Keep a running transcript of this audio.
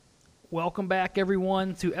Welcome back,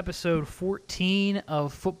 everyone, to episode 14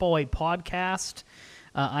 of Football A Podcast.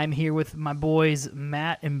 I'm here with my boys,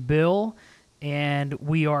 Matt and Bill, and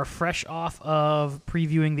we are fresh off of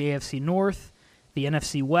previewing the AFC North, the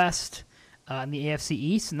NFC West, and the AFC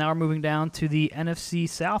East. And now we're moving down to the NFC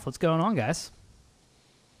South. What's going on, guys?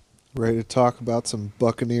 Ready to talk about some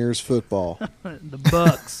Buccaneers football. The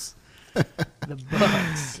Bucks. The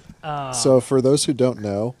Bucks. So for those who don't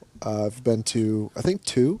know, I've been to, I think,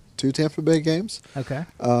 two Tampa Bay games. Okay.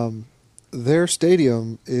 Their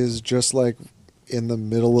stadium is just like in the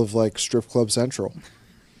middle of like Strip Club Central.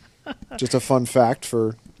 Just a fun fact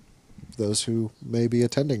for those who may be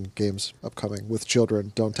attending games upcoming with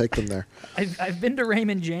children. Don't take them there. I've been to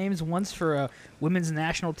Raymond James once for a women's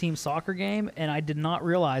national team soccer game, and I did not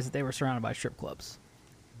realize that they were surrounded by strip clubs.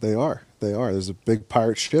 They are. There's a big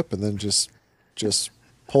pirate ship and then just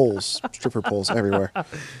poles, stripper poles everywhere.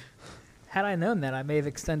 Had I known that, I may have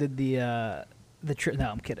extended the trip. No,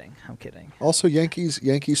 I'm kidding. Also,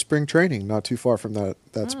 Yankees spring training not too far from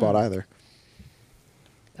that spot either.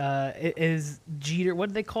 Is Jeter?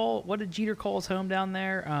 What did Jeter call his home down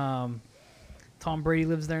there? Tom Brady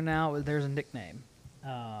lives there now. There's a nickname.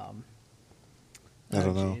 I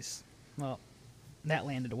don't know. Well, that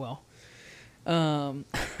landed well. So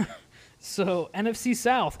NFC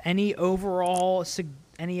South. Any overall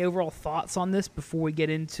thoughts on this before we get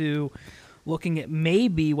into looking at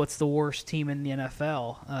maybe what's the worst team in the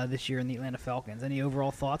NFL this year in the Atlanta Falcons? Any overall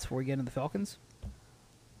thoughts before we get into the Falcons?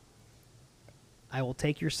 I will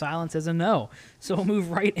take your silence as a no. So we'll move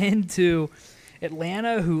right into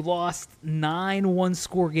Atlanta, who lost 9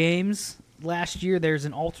 one-score games last year. There's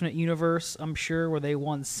an alternate universe, I'm sure, where they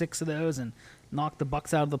won 6 of those and knocked the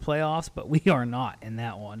Bucs out of the playoffs, but we are not in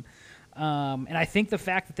that one. And I think the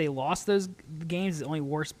fact that they lost those games is only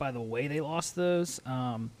worse by the way they lost those.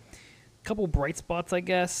 Couple bright spots, I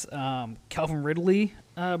guess. Calvin Ridley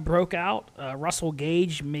broke out. Russell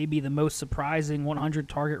Gage may be the most surprising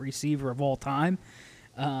 100-target receiver of all time.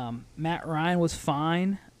 Matt Ryan was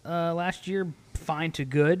fine last year, fine to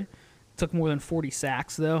good. Took more than 40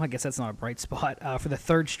 sacks, though. I guess that's not a bright spot for the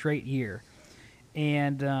third straight year.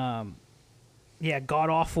 And,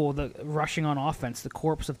 god-awful, the rushing on offense. The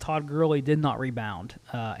corpse of Todd Gurley did not rebound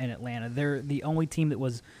in Atlanta. They're the only team that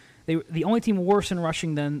was – the only team worse in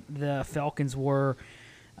rushing than the Falcons were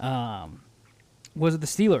was the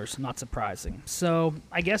Steelers, not surprising. So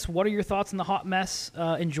I guess what are your thoughts on the hot mess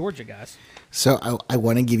in Georgia, guys? So I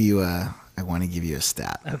want to give you a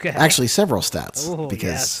stat. Okay. Actually, several stats. Ooh, because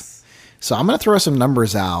yes. So I'm going to throw some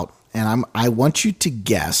numbers out, and I want you to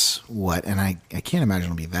guess what, and I can't imagine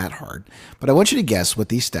it'll be that hard, but I want you to guess what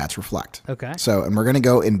these stats reflect. Okay. So, and we're going to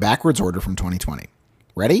go in backwards order from 2020.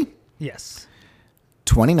 Ready? Yes.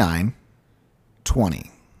 29,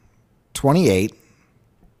 20, 28,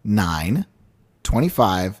 9,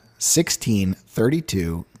 25, 16,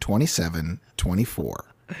 32, 27, 24.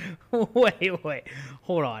 Wait.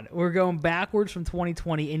 Hold on. We're going backwards from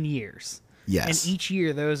 2020 in years. Yes. And each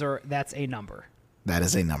year that's a number. That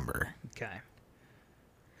is a number. Okay.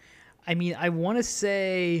 I mean, I want to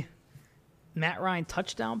say Matt Ryan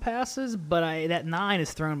touchdown passes, but that 9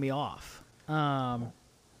 has thrown me off.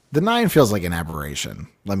 The 9 feels like an aberration.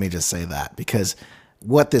 Let me just say that, because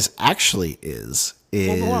what this actually is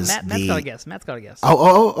hold on, Matt's got to guess.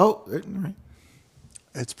 Oh. Right.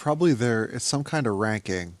 It's probably it's some kind of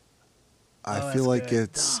ranking. I feel like good.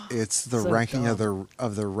 it's the So ranking dumb.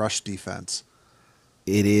 of the rush defense.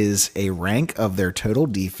 It is a rank of their total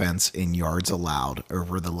defense in yards allowed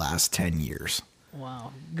over the last 10 years.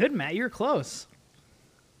 Wow. Good, Matt. You're close.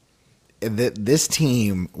 This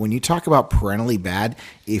team, when you talk about perennially bad,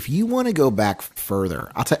 if you want to go back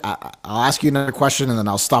further, I'll ask you another question and then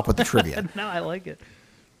I'll stop with the trivia. No, I like it.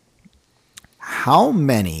 How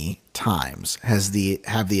many times have the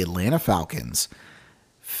Atlanta Falcons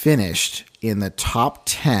finished in the top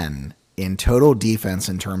 10 in total defense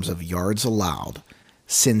in terms of yards allowed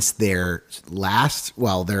since their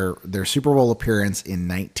their Super Bowl appearance in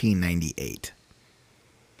 1998?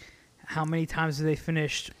 How many times have they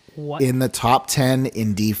finished what? In the top 10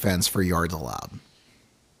 in defense for yards allowed.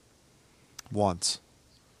 Once.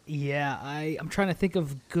 Yeah, I'm trying to think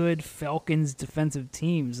of good Falcons defensive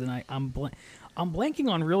teams, and I'm blanking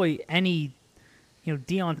on really any.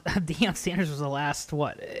 Deion Sanders was the last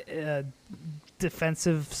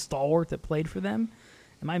defensive stalwart that played for them.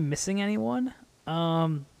 Am I missing anyone?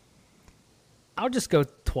 I'll just go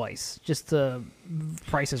twice, just to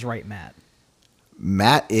Price is Right, Matt.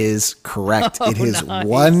 Matt is correct. It is nice.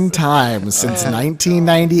 one time since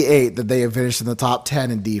 1998 that they have finished in the top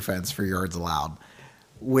 10 in defense for yards allowed.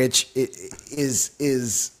 which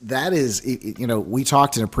is we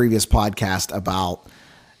talked in a previous podcast about,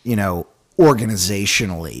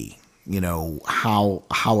 organizationally,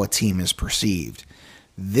 how a team is perceived.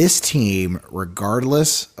 This team,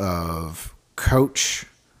 regardless of coach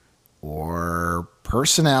or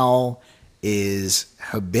personnel, is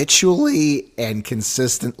habitually and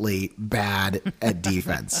consistently bad at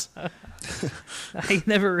defense. I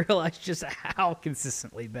never realized just how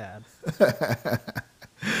consistently bad.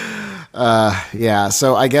 Yeah,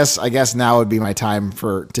 so I guess now would be my time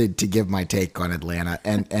to give my take on Atlanta,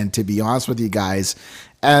 and to be honest with you guys,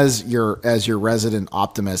 as your resident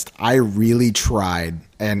optimist, I really tried,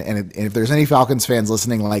 and if there's any Falcons fans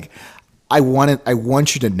listening, like I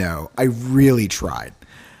want you to know, I really tried.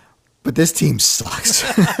 But this team sucks.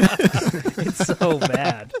 It's so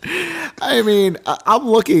bad. I mean, I'm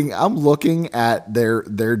looking at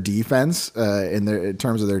their defense in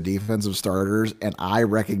terms of their defensive starters, and I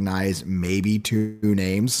recognize maybe two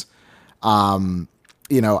names. The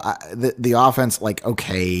offense, like,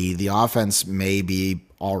 okay, the offense may be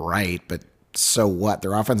all right, but so what?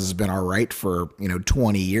 Their offense has been all right for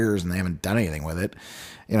 20 years, and they haven't done anything with it.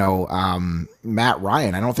 Matt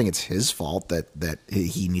Ryan, I don't think it's his fault that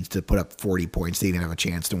he needs to put up 40 points to even have a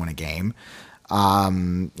chance to win a game.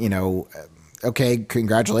 Okay,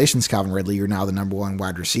 congratulations, Calvin Ridley. You're now the number one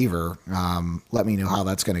wide receiver. Let me know how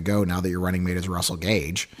that's going to go now that your running mate is Russell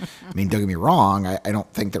Gage. I mean, don't get me wrong. I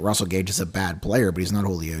don't think that Russell Gage is a bad player, but he's not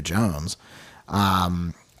Julio Jones.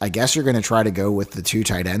 I guess you're going to try to go with the 2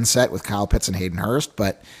 tight end set with Kyle Pitts and Hayden Hurst,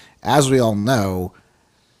 but as we all know,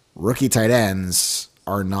 rookie tight ends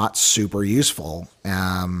are not super useful.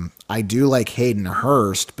 I do like Hayden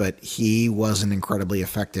Hurst, but he wasn't incredibly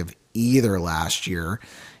effective either last year.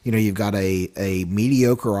 You've got a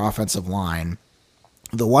mediocre offensive line.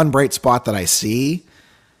 The one bright spot that I see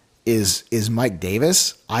is Mike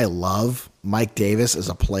Davis. I love Mike Davis as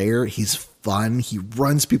a player. He's fun. He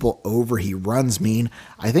runs people over. He runs mean.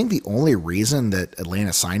 I think the only reason that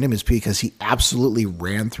Atlanta signed him is because he absolutely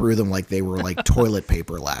ran through them like they were like toilet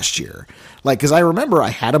paper last year. Like, because I remember I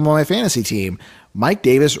had him on my fantasy team. Mike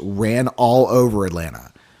Davis ran all over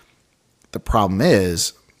Atlanta. The problem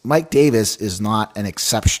is Mike Davis is not an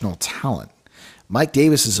exceptional talent. Mike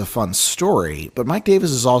Davis is a fun story, but Mike Davis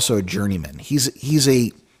is also a journeyman. He's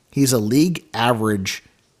a league average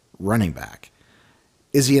running back.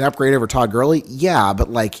 Is he an upgrade over Todd Gurley? Yeah,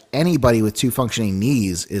 but like anybody with 2 functioning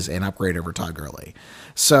knees is an upgrade over Todd Gurley.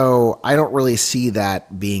 So I don't really see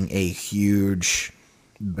that being a huge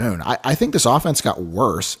boon. I think this offense got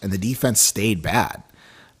worse and the defense stayed bad.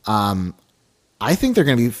 I think they're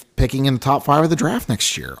going to be picking in the top 5 of the draft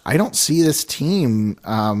next year. I don't see this team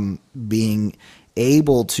being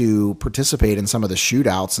able to participate in some of the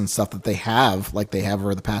shootouts and stuff that they have, like they have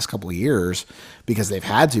over the past couple of years, because they've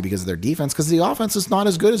had to because of their defense, because the offense is not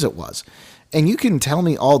as good as it was. And you can tell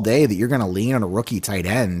me all day that you're going to lean on a rookie tight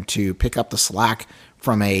end to pick up the slack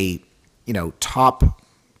from a, top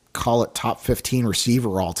 15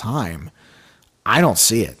 receiver all time. I don't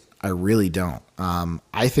see it. I really don't.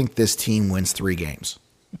 I think this team wins 3 games.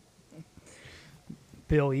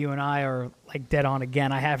 Bill, you and I are like dead on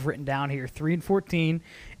again. I have written down here 3-14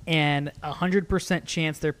 and 100%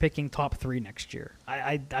 chance they're picking top 3 next year.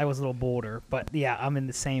 I was a little bolder, but yeah, I'm in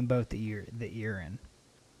the same boat that you're in.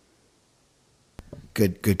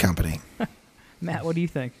 Good company. Matt, what do you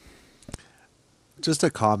think? Just a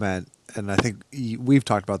comment, and I think we've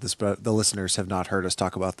talked about this, but the listeners have not heard us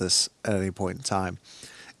talk about this at any point in time.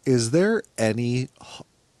 Is there any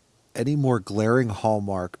more glaring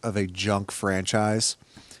hallmark of a junk franchise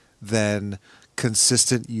than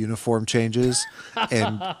consistent uniform changes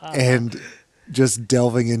and just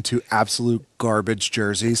delving into absolute garbage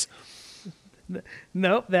jerseys?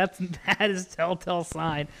 Nope, that is telltale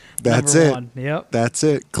sign. That's number it. 1. Yep. That's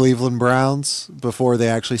it. Cleveland Browns before they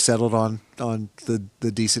actually settled on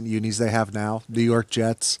the decent unis they have now. New York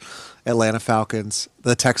Jets, Atlanta Falcons.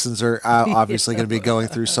 The Texans are obviously going to be going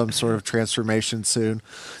through some sort of transformation soon.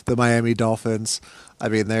 The Miami Dolphins. I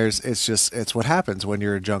mean, it's what happens when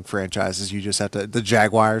you're a junk franchise. Is you just have to. The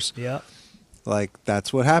Jaguars. Yep. Like,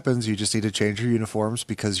 that's what happens. You just need to change your uniforms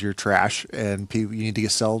because you're trash, and you need to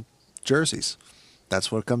sell jerseys.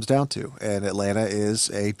 That's what it comes down to. And Atlanta is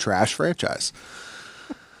a trash franchise.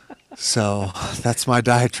 So that's my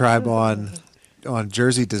diatribe on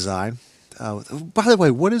jersey design. By the way,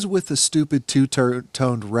 what is with the stupid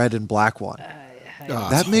 2-toned red and black one?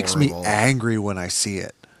 That makes me angry when I see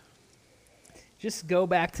it. Just go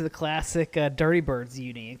back to the classic Dirty Birds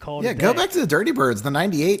uni and call it a day. Go back to the Dirty Birds. The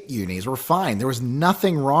 98 unis were fine. There was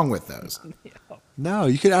nothing wrong with those. No,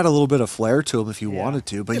 you could add a little bit of flair to them if you Yeah. wanted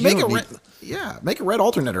to, but you make don't a need. make a red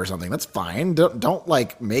alternate or something. That's fine. Don't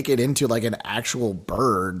like make it into like an actual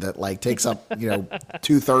bird that like takes up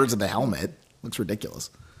 2/3 of the helmet. Looks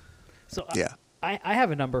ridiculous. So Yeah. I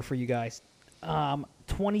have a number for you guys.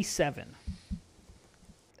 27.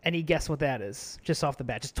 Any guess what that is? Just off the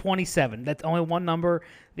bat, just 27. That's only one number.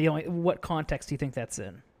 What context do you think that's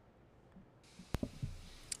in?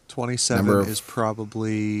 27 Number of- is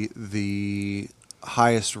probably the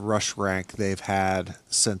highest rush rank they've had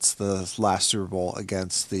since the last Super Bowl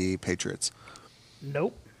against the Patriots.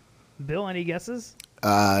 Nope. Bill, any guesses?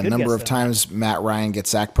 Number guess, of though. times Matt Ryan gets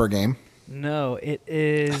sacked per game. No, it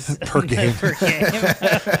is Per game. per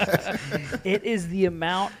game. It is the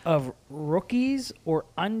amount of rookies or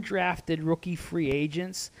undrafted rookie free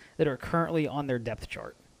agents that are currently on their depth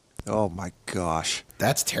chart. Oh my gosh.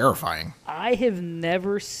 That's terrifying. I have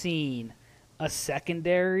never seen a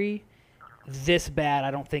secondary this bad,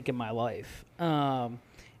 I don't think, in my life.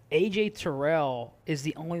 AJ Terrell is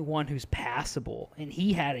the only one who's passable, and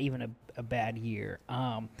he had even a bad year.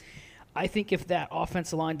 I think if that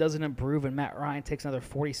offensive line doesn't improve and Matt Ryan takes another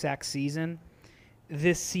 40-sack season,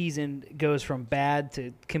 this season goes from bad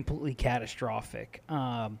to completely catastrophic.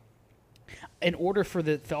 In order for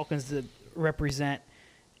the Falcons to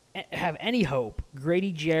have any hope,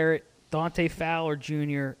 Grady Jarrett, Dante Fowler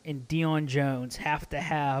Jr., and Deion Jones have to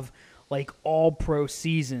have like all pro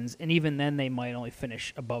seasons, and even then they might only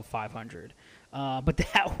finish above 500. But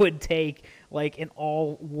that would take like an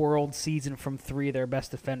all-world season from three of their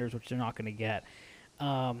best defenders, which they're not going to get.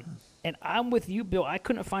 And I'm with you, Bill. I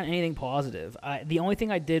couldn't find anything positive. The only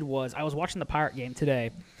thing I did was I was watching the Pirate game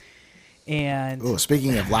today, and Oh,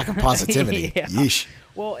 speaking of lack of positivity, Yeah. yeesh.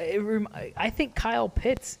 Well, I think Kyle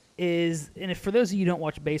Pitts is, and for those of you who don't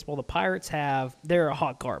watch baseball, the Pirates they're a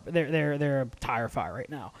hot garbage. They're a tire fire right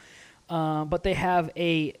now. But they have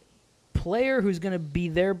a player who's going to be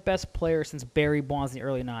their best player since Barry Bonds in the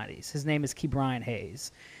early 90s. His name is Ke'Bryan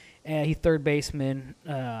Hayes. He's third baseman,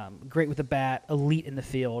 great with the bat, elite in the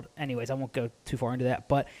field. Anyways, I won't go too far into that.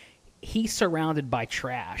 But he's surrounded by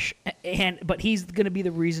trash, but he's going to be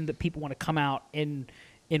the reason that people want to come out and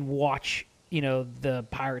watch the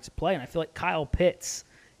Pirates play. And I feel like Kyle Pitts,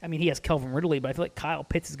 I mean, he has Kelvin Ridley, but I feel like Kyle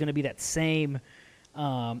Pitts is going to be that same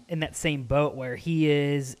in that same boat where he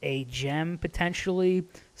is a gem potentially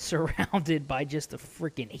surrounded by just a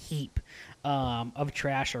freaking heap of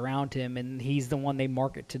trash around him, and he's the one they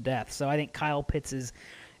market to death. So I think Kyle Pitts is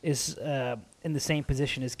in the same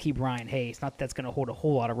position as Ke'Bryan Hayes. Not that that's going to hold a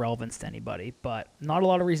whole lot of relevance to anybody, but not a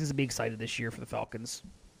lot of reasons to be excited this year for the Falcons.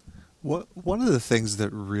 One of the things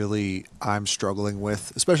that really I'm struggling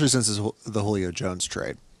with, especially since the Julio Jones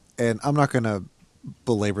trade, and I'm not going to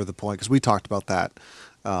belabor the point because we talked about that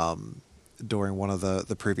during one of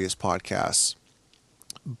the previous podcasts,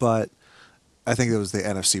 but I think it was the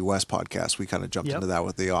NFC West podcast. We kind of jumped into that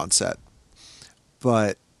with the onset.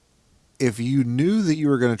 But if you knew that you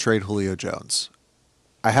were going to trade Julio Jones,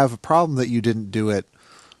 I have a problem that you didn't do it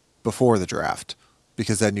before the draft,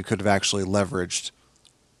 because then you could have actually leveraged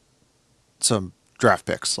some draft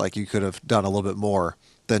picks. Like, you could have done a little bit more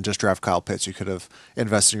than just draft Kyle Pitts. You could have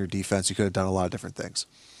invested in your defense. You could have done a lot of different things.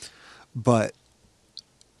 But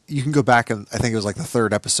you can go back, and I think it was like the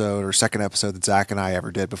third episode or second episode that Zach and I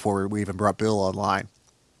ever did before we even brought Bill online.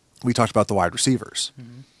 We talked about the wide receivers.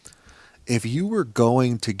 Mm-hmm. If you were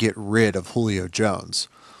going to get rid of Julio Jones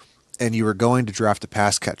and you were going to draft a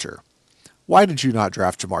pass catcher, why did you not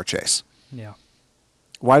draft Jamar Chase? Yeah.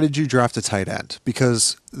 Why did you draft a tight end?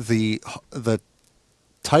 Because the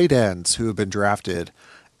tight ends who have been drafted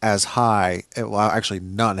as high, well, actually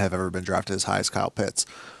none have ever been drafted as high as Kyle Pitts.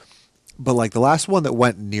 But like the last one that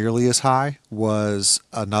went nearly as high was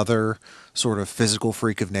another sort of physical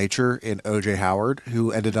freak of nature in O.J. Howard,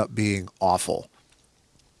 who ended up being awful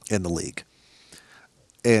in the league.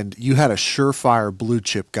 And you had a surefire blue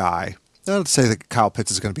chip guy. Not to say that Kyle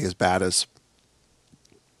Pitts is going to be as bad as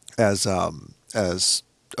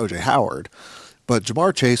O.J. Howard, but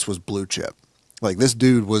Jamar Chase was blue chip. Like, this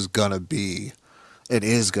dude was going to be, and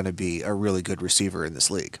is going to be, a really good receiver in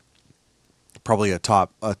this league. Probably a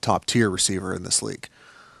top tier receiver in this league.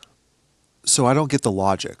 So I don't get the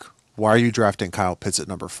logic. Why are you drafting Kyle Pitts at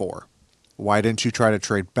number 4? Why didn't you try to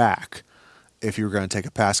trade back if you were going to take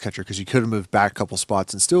a pass catcher? Because you could have moved back a couple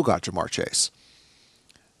spots and still got Jamar Chase.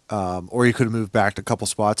 Or you could have moved back a couple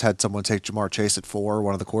spots, had someone take Jamar Chase at 4,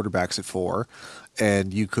 one of the quarterbacks at 4,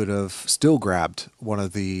 and you could have still grabbed one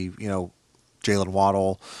of the, Jalen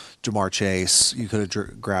Waddle, Jamar Chase. You could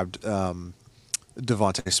have grabbed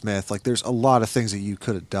Devontae Smith. Like, there's a lot of things that you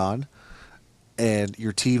could have done, and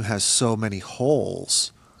your team has so many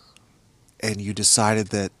holes. and you decided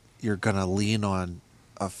that you're going to lean on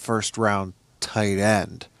a first round tight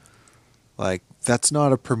end, like that's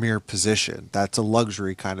not a premier position. That's a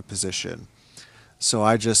luxury kind of position. So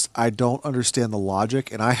I don't understand the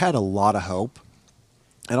logic, and I had a lot of hope.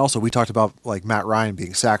 And also we talked about like Matt Ryan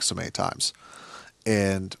being sacked so many times.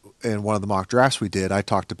 And in one of the mock drafts we did, I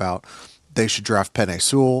talked about they should draft Penei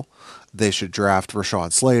Sewell, they should draft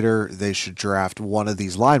Rashawn Slater, they should draft one of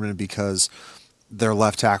these linemen because their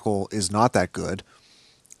left tackle is not that good,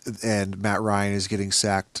 and Matt Ryan is getting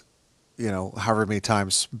sacked, however many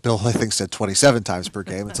times. Bill, I think, said 27 times per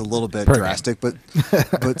game. It's a little bit drastic, but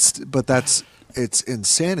it's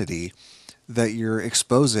insanity that you're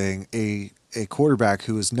exposing a quarterback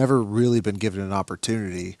who has never really been given an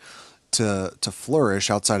opportunity to flourish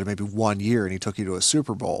outside of maybe 1 year, and he took you to a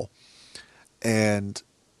Super Bowl, and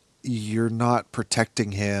you're not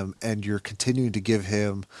protecting him, and you're continuing to give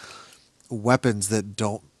him weapons that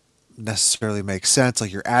don't necessarily make sense.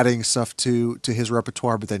 Like you're adding stuff to his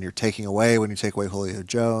repertoire, but then you're taking away when you take away Julio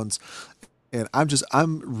Jones. And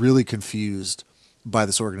I'm really confused by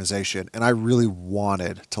this organization, and I really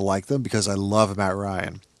wanted to like them because I love Matt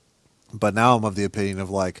Ryan. But now I'm of the opinion of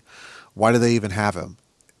like, why do they even have him?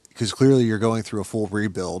 Because clearly you're going through a full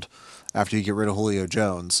rebuild after you get rid of Julio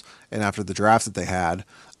Jones and after the draft that they had,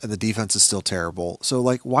 and the defense is still terrible. So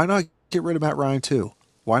like, why not get rid of Matt Ryan too?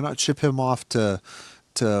 Why not ship him off to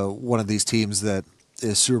one of these teams that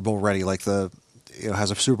is Super Bowl ready, like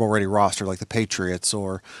has a Super Bowl ready roster, like the Patriots,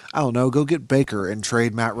 or I don't know, go get Baker and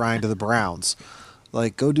trade Matt Ryan to the Browns.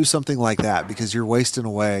 Like, go do something like that because you're wasting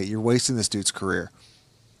this dude's career.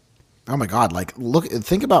 Oh my God! Like,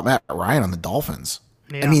 think about Matt Ryan on the Dolphins.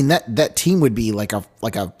 Yeah. I mean, that team would be like a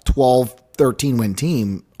 12, 13 win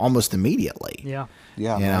team almost immediately. Yeah.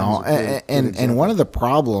 Yeah. And one of the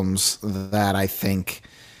problems that I think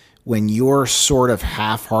when you're sort of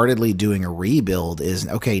half-heartedly doing a rebuild is,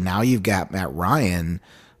 okay, now you've got Matt Ryan,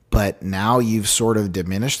 but now you've sort of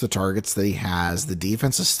diminished the targets that he has. The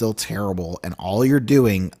defense is still terrible, and all you're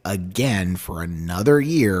doing, again, for another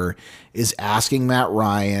year is asking Matt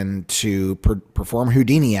Ryan to perform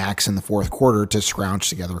Houdini acts in the fourth quarter to scrounge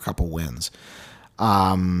together a couple wins.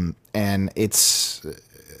 And it's...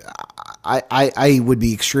 I would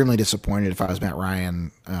be extremely disappointed if I was Matt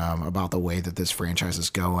Ryan about the way that this franchise is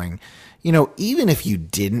going. Even if you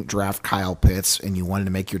didn't draft Kyle Pitts and you wanted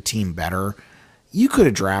to make your team better, you could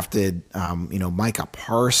have drafted, Micah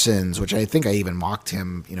Parsons, which I think I even mocked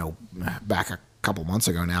him, back a couple months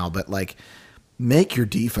ago now. But like, make your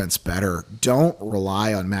defense better. Don't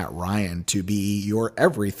rely on Matt Ryan to be your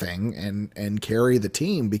everything and carry the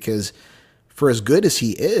team, because for as good as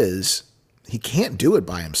he is, he can't do it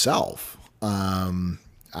by himself. I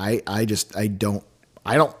don't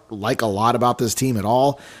like a lot about this team at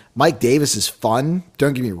all. Mike Davis is fun.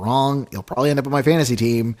 Don't get me wrong. He'll probably end up on my fantasy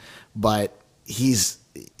team, but he's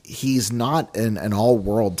not an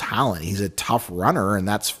all-world talent. He's a tough runner, and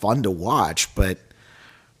that's fun to watch. But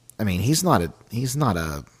I mean, he's not a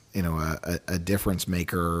difference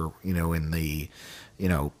maker. In the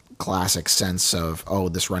classic sense of, oh,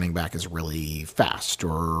 this running back is really fast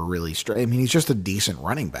or really straight. I mean, he's just a decent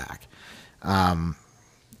running back. I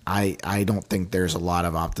don't think there's a lot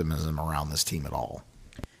of optimism around this team at all.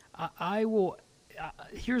 I will.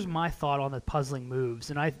 Here's my thought on the puzzling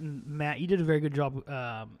moves, and Matt, you did a very good job,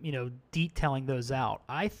 detailing those out.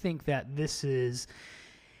 I think that this is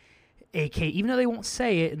even though they won't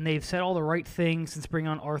say it, and they've said all the right things since bringing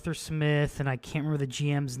on Arthur Smith, and I can't remember the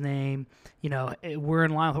GM's name. We're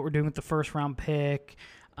in line with what we're doing with the first round pick.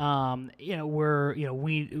 We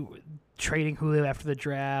trading Julio after the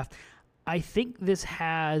draft. I think this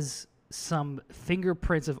has some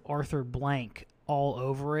fingerprints of Arthur Blank all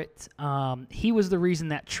over it. He was the reason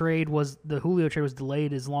that the Julio trade was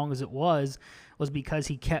delayed as long as it was because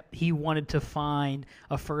he wanted to find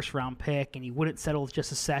a first round pick, and he wouldn't settle with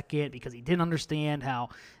just a second because he didn't understand how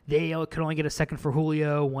they could only get a second for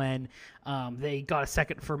Julio when they got a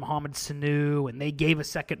second for Mohamed Sanu, and they gave a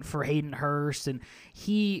second for Hayden Hurst, and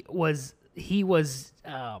he was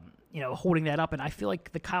holding that up. And I feel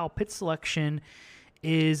like the Kyle Pitts selection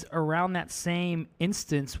is around that same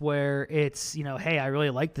instance where it's, hey, I really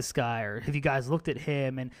like this guy, or have you guys looked at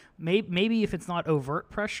him? And maybe if it's not overt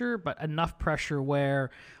pressure, but enough pressure where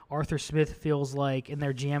Arthur Smith feels like, and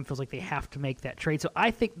their GM feels like they have to make that trade. So I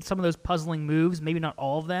think some of those puzzling moves, maybe not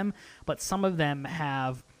all of them, but some of them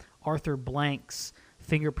have Arthur Blank's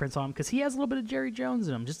fingerprints on him because he has a little bit of Jerry Jones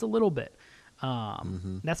in him, just a little bit.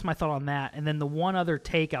 That's my thought on that. And then the one other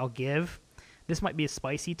take I'll give, this might be a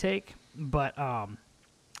spicy take, but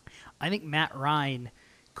I think Matt Ryan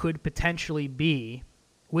could potentially be,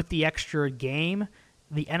 with the extra game,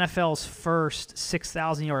 the NFL's first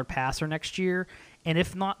 6,000-yard passer next year, and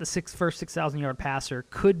if not the first 6,000-yard passer,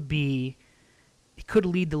 could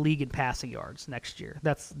lead the league in passing yards next year.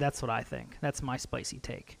 That's what I think. That's my spicy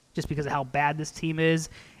take. Just because of how bad this team is,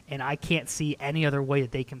 and I can't see any other way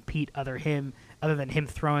that they compete other than him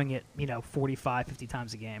throwing it, 45, 50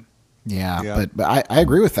 times a game. Yeah. But I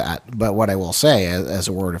agree with that. But what I will say, as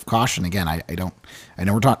a word of caution, again, I know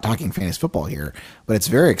we're talking fantasy football here, but it's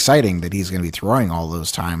very exciting that he's going to be throwing all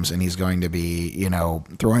those times, and he's going to be,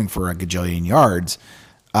 throwing for a gajillion yards,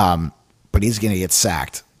 but he's going to get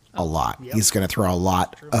sacked a lot. Yep. He's going to throw a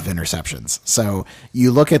lot of interceptions. So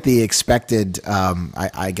you look at the expected,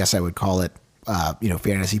 I guess I would call it,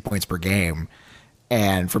 fantasy points per game.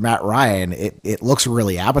 And for Matt Ryan, it looks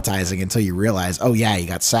really appetizing until you realize, oh yeah, he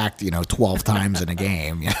got sacked, 12 times in a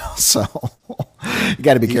game, So you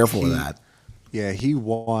got to be careful with that. Yeah, he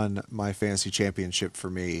won my fantasy championship for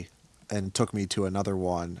me, and took me to another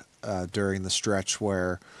one during the stretch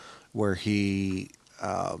where he.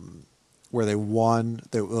 Where they won,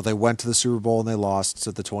 they went to the Super Bowl and they lost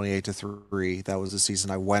to the 28-3. That was the season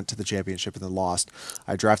I went to the championship and then lost.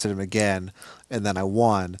 I drafted him again, and then I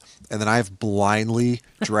won. And then I've blindly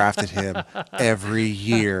drafted him every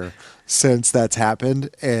year since that's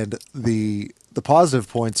happened. And the positive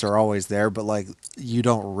points are always there, but like you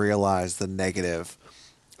don't realize the negative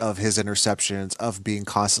of his interceptions, of being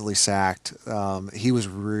constantly sacked. He was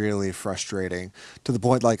really frustrating to the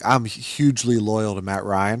point like I'm hugely loyal to Matt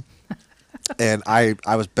Ryan. And I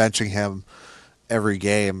was benching him every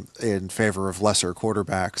game in favor of lesser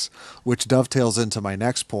quarterbacks, which dovetails into my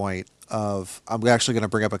next point of I'm actually going to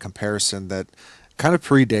bring up a comparison that kind of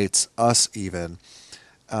predates us even,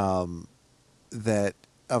 that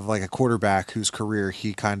of like a quarterback whose career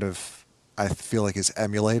he kind of, I feel like, is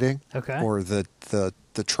emulating, or the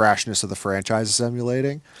trashness of the franchise is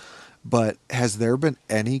emulating. But has there been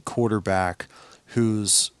any quarterback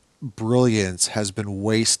whose brilliance has been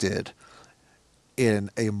wasted in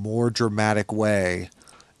a more dramatic way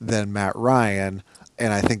than Matt Ryan?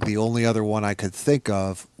 And I think the only other one I could think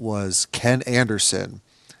of was Ken Anderson,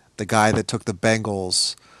 the guy that took the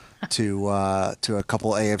Bengals to a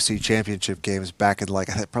couple AFC championship games back in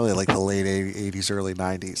probably the late 80s, early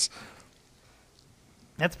 90s.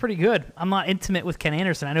 That's pretty good. I'm not intimate with Ken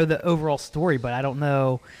Anderson. I know the overall story, but I don't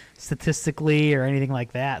know statistically or anything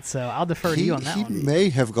like that. So I'll defer to you on that one. He may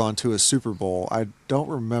have gone to a Super Bowl. I don't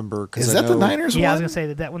remember. Is that the Niners one? Yeah, I was going to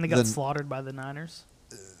say that when they got slaughtered by the Niners.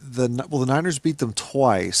 The Niners beat them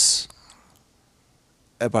twice.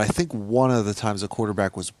 But I think one of the times the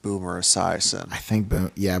quarterback was Boomer Esiason. I think,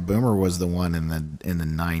 Boomer was the one in the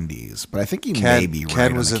 90s. But I think he may be right.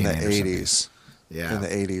 Ken was in the Anderson 80s. Yeah. In the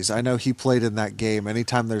 80s. I know he played in that game.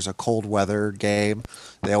 Anytime there's a cold weather game,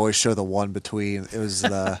 they always show the one between. It was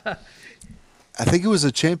I think it was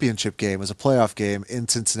a championship game. It was a playoff game in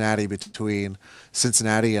Cincinnati between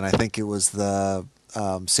Cincinnati and I think it was the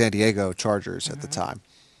San Diego Chargers at the time.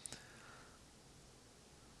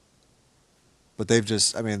 But they've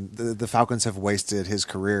just, the Falcons have wasted his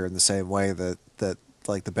career in the same way that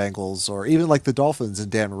like the Bengals or even like the Dolphins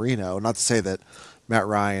and Dan Marino. Not to say that Matt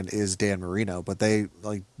Ryan is Dan Marino, but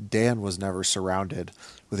Dan was never surrounded,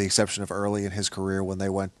 with the exception of early in his career when they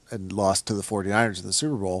went and lost to the 49ers in the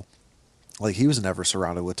Super Bowl. Like, he was never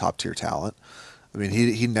surrounded with top-tier talent.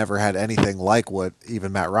 He never had anything like what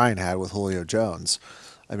even Matt Ryan had with Julio Jones.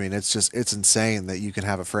 It's insane that you can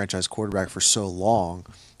have a franchise quarterback for so long,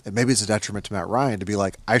 and maybe it's a detriment to Matt Ryan to be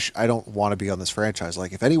like, I don't want to be on this franchise.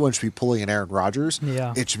 Like, if anyone should be pulling an Aaron Rodgers,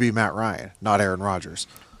 it should be Matt Ryan, not Aaron Rodgers.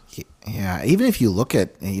 Yeah, even if you look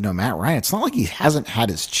at Matt Ryan, it's not like he hasn't had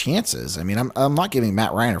his chances. I'm not giving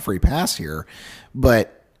Matt Ryan a free pass here,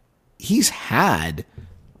 but he's had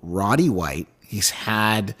Roddy White, he's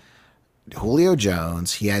had Julio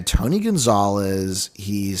Jones, he had Tony Gonzalez,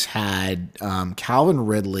 he's had Calvin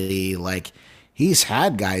Ridley. Like, he's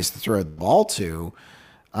had guys to throw the ball to,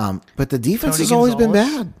 but the defense has always been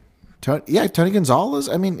bad. Tony Gonzalez.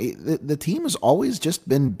 The team has always just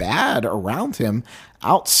been bad around him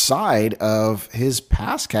outside of his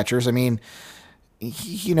pass catchers.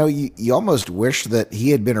 You almost wish that he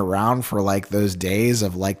had been around for like those days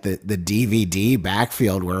of like the DVD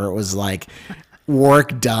backfield where it was like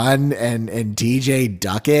Warwick Dunn and DJ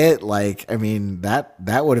Duckett.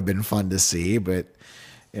 That would have been fun to see, but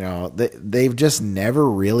they've just never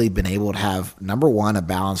really been able to have, number one, a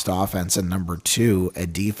balanced offense, and number two, a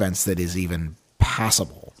defense that is even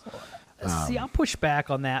passable. See, I'll push back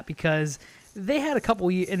on that because they had a couple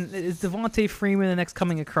years, and is Devontae Freeman the next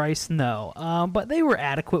coming of Christ? No. But they were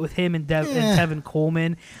adequate with him and Tevin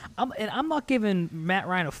Coleman. And I'm not giving Matt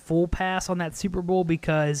Ryan a full pass on that Super Bowl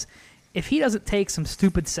because if he doesn't take some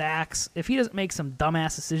stupid sacks, if he doesn't make some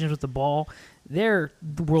dumbass decisions with the ball, they're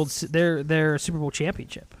they're a Super Bowl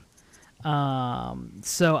championship.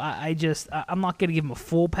 So I'm not going to give him a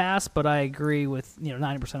full pass, but I agree with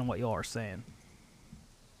 90% of what y'all are saying.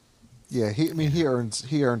 Yeah, he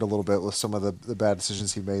earned a little bit with some of the bad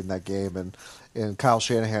decisions he made in that game, and Kyle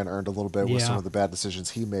Shanahan earned a little bit with some of the bad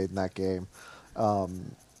decisions he made in that game.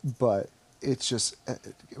 But it's just,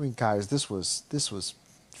 guys, this was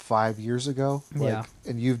 5 years ago,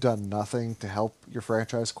 and you've done nothing to help your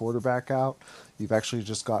franchise quarterback out. You've actually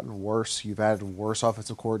just gotten worse. You've added worse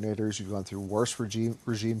offensive coordinators. You've gone through worse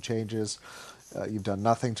regime changes. You've done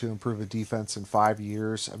nothing to improve a defense in 5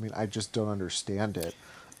 years. I just don't understand it.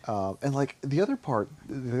 And the other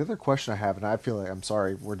question I have, and I feel like, I'm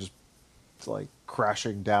sorry, we're just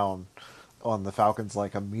crashing down on the Falcons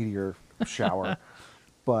like a meteor shower.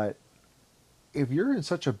 But if you're in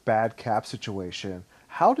such a bad cap situation,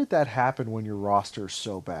 how did that happen when your roster's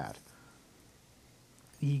so bad?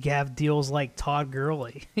 You have deals like Todd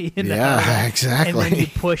Gurley. Yeah, exactly. And then you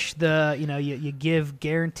push you give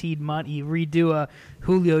guaranteed money. You redo a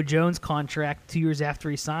Julio Jones contract 2 years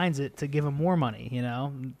after he signs it to give him more money,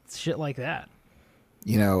 shit like that.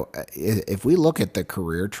 If we look at the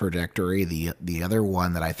career trajectory, the other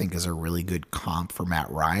one that I think is a really good comp for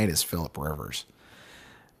Matt Ryan is Phillip Rivers.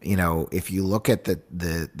 If you look at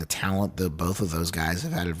the talent that both of those guys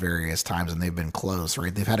have had at various times, and they've been close,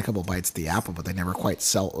 right? They've had a couple bites at the apple, but they never quite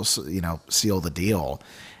seal the deal.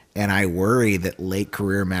 And I worry that late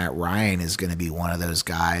career Matt Ryan is going to be one of those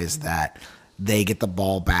guys that they get the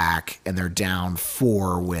ball back and they're down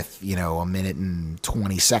 4 with, a minute and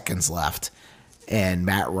 20 seconds left. And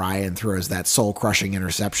Matt Ryan throws that soul-crushing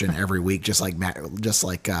interception every week, just like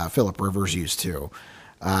Phillip Rivers used to.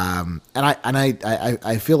 And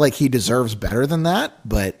I feel like he deserves better than that,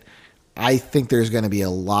 but I think there's going to be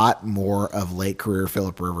a lot more of late career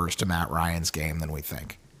Phillip Rivers to Matt Ryan's game than we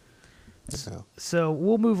think. So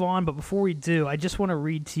we'll move on, but before we do, I just want to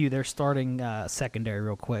read to you their starting secondary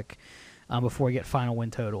real quick before we get final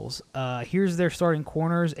win totals. Here's their starting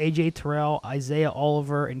corners: A.J. Terrell, Isaiah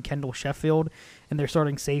Oliver, and Kendall Sheffield. And their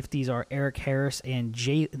starting safeties are Eric Harris and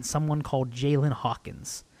someone called Jalen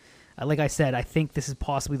Hawkins. Like I said, I think this is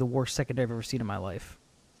possibly the worst secondary I've ever seen in my life.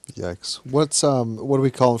 Yikes! What are we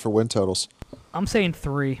calling for win totals? I'm saying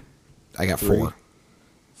 3. I got 4.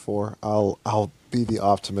 4. I'll be the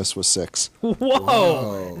optimist with 6.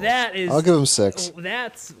 Whoa. That is. I'll give him 6.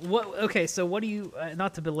 That's what. Okay, so what do you?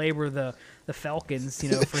 Not to belabor the Falcons,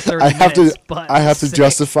 for 30 I have minutes, to. but I have to 6.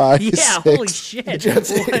 justify. Yeah, 6. holy shit!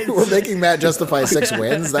 We're making Matt justify 6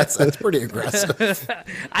 wins. That's pretty aggressive.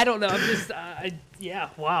 I don't know. I'm just.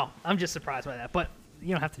 Wow. I'm just surprised by that, but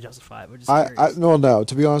you don't have to justify it. We're just no.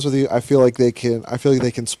 To be honest with you, I feel like they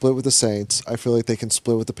can split with the Saints. I feel like they can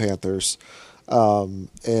split with the Panthers.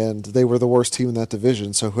 And they were the worst team in that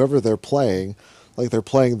division. So whoever they're playing, they're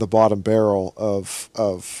playing the bottom barrel of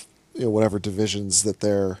whatever divisions that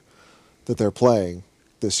they're playing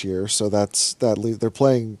this year. So they're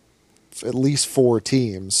playing at least 4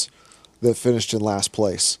 teams that finished in last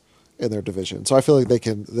place in their division. So I feel like they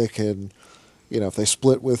can if they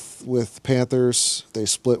split with Panthers, they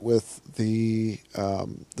split with the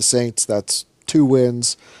Saints, that's 2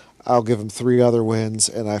 wins. I'll give them 3 other wins,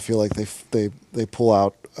 and I feel like they pull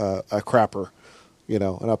out a crapper,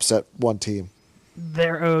 and upset one team.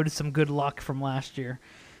 They're owed some good luck from last year.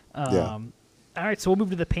 All right, so we'll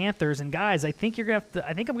move to the Panthers, and guys, I think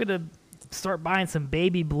I'm gonna start buying some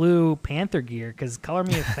baby blue Panther gear because color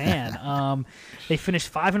me a fan. They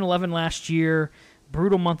finished 5-11 last year.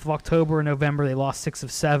 Brutal month of October and November. They lost 6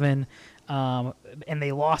 of 7. And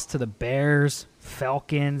they lost to the Bears,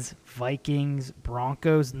 Falcons, Vikings,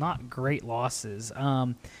 Broncos. Not great losses.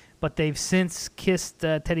 But they've since kissed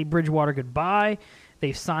Teddy Bridgewater goodbye.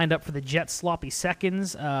 They've signed up for the Jets' sloppy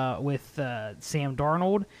seconds with Sam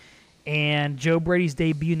Darnold. And Joe Brady's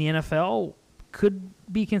debut in the NFL could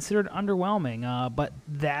be considered underwhelming. But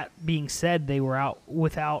that being said, they were out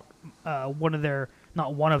without their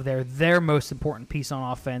most important piece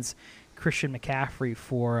on offense, Christian McCaffrey,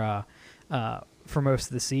 for most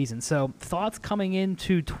of the season. So thoughts coming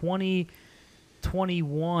into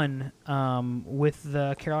 2021 with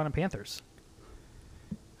the Carolina Panthers?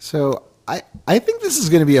 So I think this is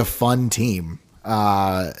going to be a fun team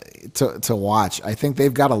to watch. I think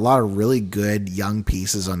they've got a lot of really good young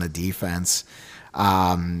pieces on the defense.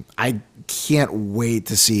 I can't wait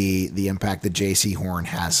to see the impact that J.C. Horn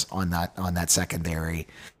has on that secondary.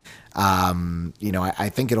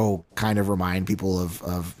 I think it'll kind of remind people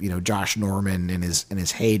of Josh Norman in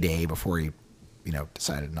his heyday before he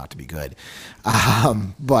decided not to be good.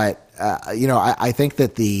 But I think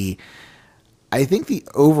that I think the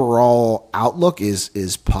overall outlook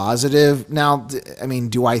is positive. Now, I mean,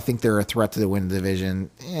 do I think they're a threat to the win division?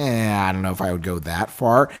 I don't know if I would go that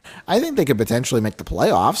far. I think they could potentially make the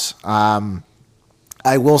playoffs.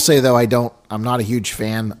 I will say though, I'm not a huge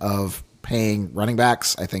fan of paying running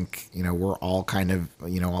backs. I think, we're all kind of,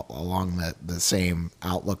 along the same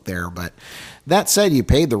outlook there. But that said, you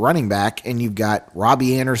paid the running back and you've got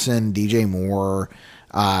Robbie Anderson, DJ Moore,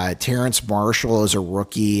 Terrence Marshall as a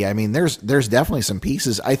rookie. I mean, there's definitely some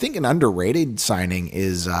pieces. I think an underrated signing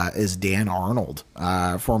is Dan Arnold,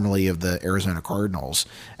 formerly of the Arizona Cardinals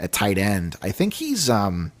at tight end. I think he's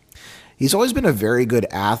always been a very good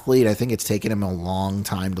athlete. I think it's taken him a long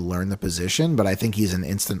time to learn the position, but I think he's an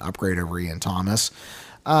instant upgrade over Ian Thomas.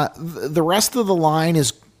 The rest of the line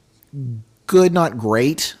is good, not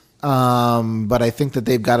great. But I think that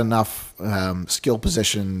they've got enough skill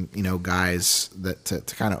position, guys that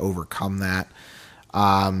to kind of overcome that.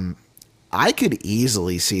 I could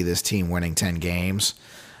easily see this team winning 10 games.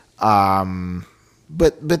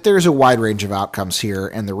 But there's a wide range of outcomes here,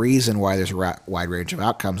 and the reason why there's a wide range of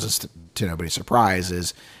outcomes is to nobody's surprise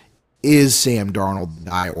is Sam Darnold the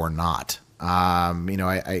guy or not?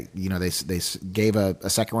 They gave a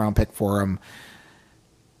second round pick for him.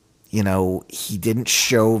 He didn't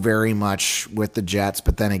show very much with the Jets,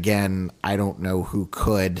 but then again, I don't know who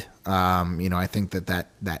could. I think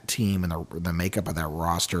that team and the makeup of that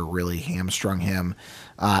roster really hamstrung him.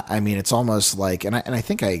 It's almost like, and I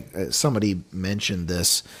think somebody mentioned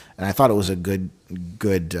this, and I thought it was a good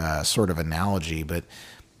sort of analogy, but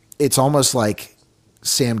it's almost like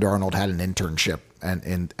Sam Darnold had an internship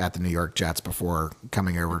at the New York Jets before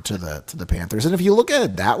coming over to the Panthers. And if you look at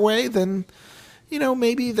it that way, then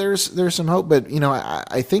maybe there's some hope, but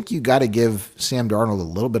I think you got to give Sam Darnold a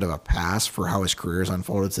little bit of a pass for how his career has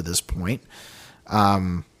unfolded to this point.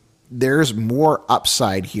 There's more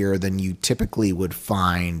upside here than you typically would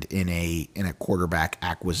find in a quarterback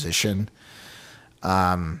acquisition.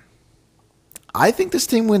 I think this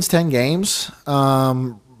team wins 10 games,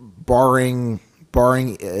 barring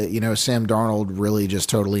Sam Darnold really just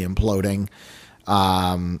totally imploding.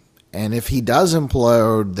 And if he does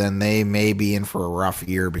implode, then they may be in for a rough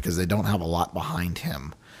year because they don't have a lot behind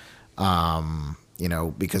him,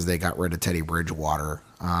 because they got rid of Teddy Bridgewater.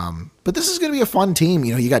 But this is going to be a fun team.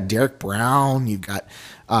 You got Derek Brown, you've got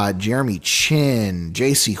Jeremy Chin,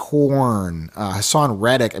 J.C. Horn, Hassan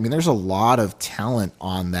Reddick. I mean, there's a lot of talent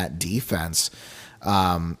on that defense,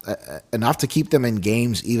 enough to keep them in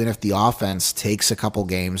games, even if the offense takes a couple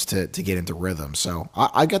games to get into rhythm. So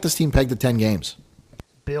I got this team pegged to 10 games.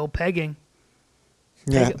 Bill pegging.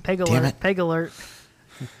 Yeah. Peg Damn alert. it. Peg alert.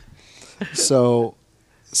 So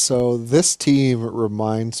this team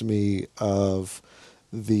reminds me of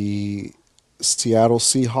the Seattle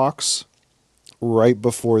Seahawks right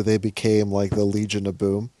before they became like the Legion of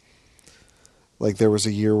Boom. Like there was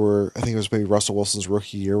a year where I think it was maybe Russell Wilson's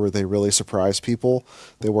rookie year where they really surprised people.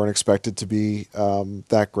 They weren't expected to be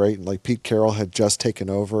that great. And like Pete Carroll had just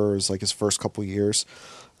taken over. It was like his first couple years.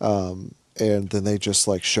 And then they just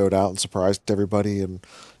like showed out and surprised everybody and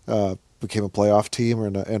became a playoff team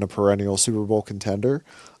and a perennial Super Bowl contender.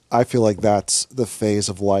 I feel like that's the phase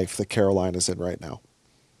of life that Carolina's in right now.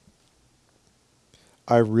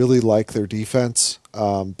 I really like their defense.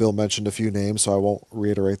 Bill mentioned a few names, so I won't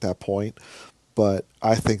reiterate that point. But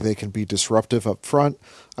I think they can be disruptive up front.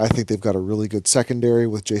 I think they've got a really good secondary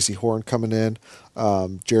with J.C. Horn coming in.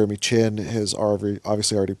 Jeremy Chin has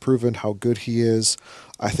obviously already proven how good he is.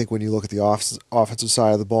 I think when you look at the offensive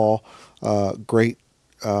side of the ball, great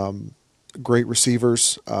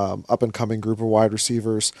receivers, up-and-coming group of wide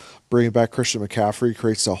receivers. Bringing back Christian McCaffrey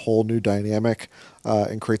creates a whole new dynamic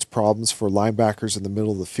and creates problems for linebackers in the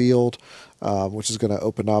middle of the field, which is going to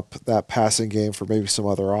open up that passing game for maybe some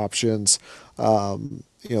other options.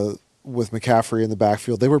 With McCaffrey in the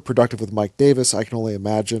backfield, they were productive with Mike Davis. I can only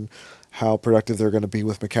imagine how productive they're going to be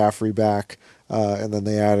with McCaffrey back. And then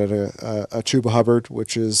they added a Chuba Hubbard,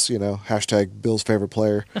 which is, hashtag Bill's favorite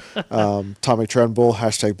player. Tommy Tremble,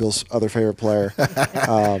 hashtag Bill's other favorite player.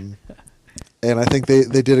 And I think they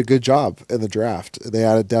did a good job in the draft. They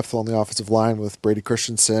added depth on the offensive line with Brady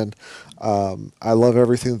Christensen. I love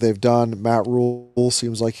everything that they've done. Matt Rule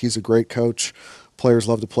seems like he's a great coach. Players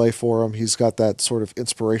love to play for him. He's got that sort of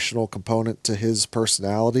inspirational component to his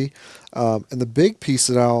personality. And the big piece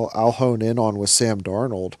that I'll hone in on with Sam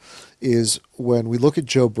Darnold is when we look at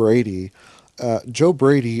Joe Brady. Joe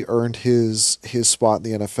Brady earned his spot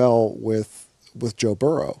in the NFL with Joe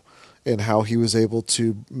Burrow, and how he was able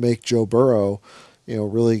to make Joe Burrow,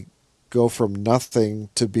 really go from nothing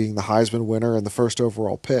to being the Heisman winner and the first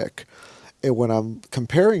overall pick. And when I'm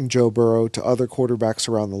comparing Joe Burrow to other quarterbacks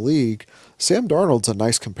around the league, Sam Darnold's a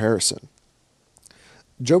nice comparison.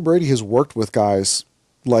 Joe Brady has worked with guys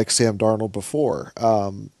like Sam Darnold before.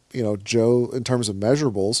 Joe, in terms of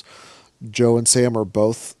measurables, Joe and Sam are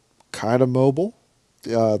both kind of mobile.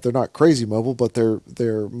 They're not crazy mobile, but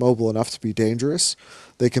they're mobile enough to be dangerous.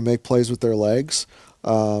 They can make plays with their legs.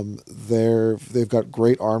 They've got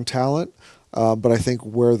great arm talent. But I think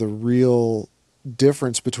where the real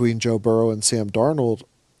difference between Joe Burrow and Sam Darnold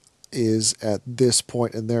is at this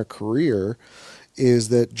point in their career is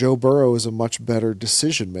that Joe Burrow is a much better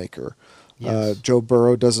decision maker. Yes. Joe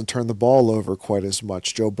Burrow doesn't turn the ball over quite as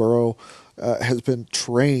much. Joe Burrow has been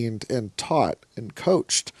trained and taught and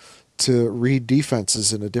coached to read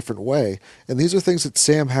defenses in a different way. And these are things that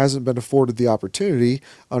Sam hasn't been afforded the opportunity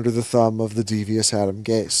under the thumb of the devious Adam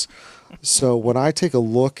Gase. So when I take a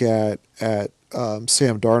look at Sam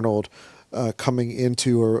Darnold coming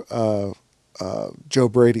into Joe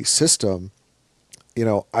Brady's system,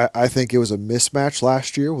 I think it was a mismatch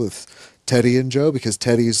last year with Teddy and Joe, because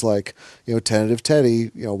Teddy's like, tentative Teddy,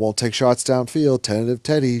 won't take shots downfield. Tentative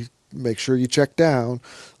Teddy, make sure you check down.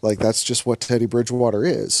 Like, that's just what Teddy Bridgewater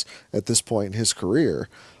is at this point in his career.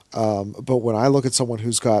 But when I look at someone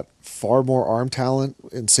who's got far more arm talent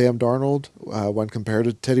in Sam Darnold when compared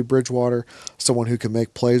to Teddy Bridgewater, someone who can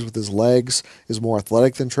make plays with his legs, is more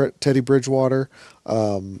athletic than Teddy Bridgewater,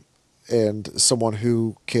 and someone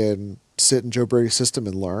who can sit in Joe Brady's system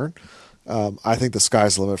and learn, I think the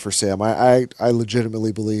sky's the limit for Sam. I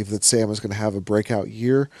legitimately believe that Sam is going to have a breakout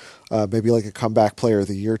year, maybe like a comeback player of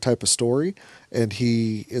the year type of story, and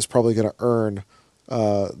he is probably going to earn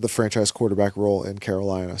the franchise quarterback role in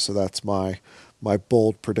Carolina. So that's my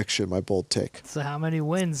bold prediction, my bold take. So how many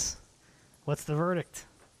wins? What's the verdict?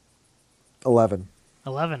 11.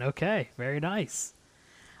 11. Okay, very nice.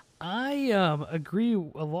 I agree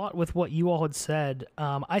a lot with what you all had said.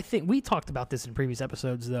 I think we talked about this in previous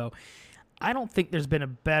episodes, though. I don't think there's been a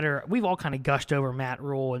better... We've all kind of gushed over Matt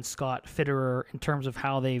Rule and Scott Fitterer in terms of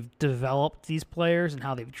how they've developed these players and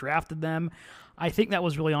how they've drafted them. I think that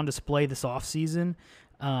was really on display this offseason,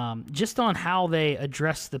 just on how they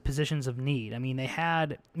address the positions of need. I mean, they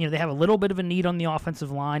have a little bit of a need on the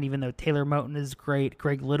offensive line, even though Taylor Moton is great.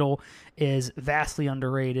 Greg Little is vastly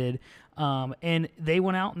underrated. And they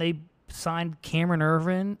went out and they signed Cameron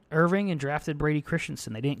Irving and drafted Brady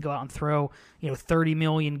Christensen. They didn't go out and throw, $30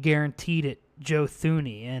 million guaranteed at Joe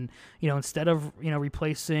Thuney. And, instead of,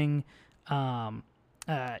 replacing, to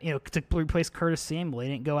replace Curtis Samuel, they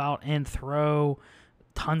didn't go out and throw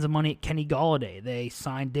tons of money at Kenny Golladay. They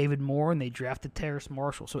signed David Moore and they drafted Terrace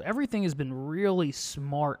Marshall. So everything has been really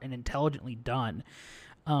smart and intelligently done.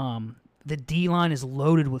 The D-line is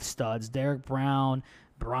loaded with studs. Derek Brown,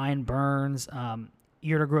 Brian Burns,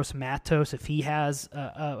 Yerda Gross-Matos, if he has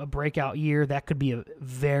a breakout year, that could be a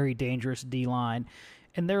very dangerous D-line.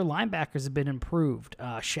 And their linebackers have been improved.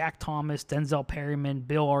 Shaq Thomas, Denzel Perryman,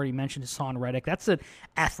 Bill already mentioned Hassan Reddick. That's an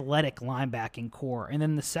athletic linebacking core. And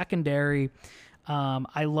then the secondary,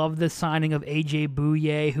 I love the signing of A.J.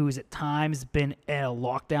 Bouye, who has at times been a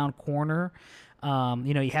lockdown corner.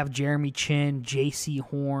 You have Jeremy Chin, J.C.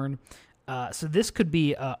 Horn. So this could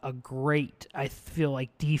be a great, I feel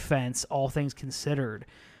like, defense, all things considered.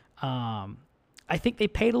 I think they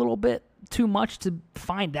paid a little bit too much to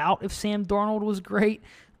find out if Sam Darnold was great.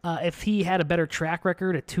 If he had a better track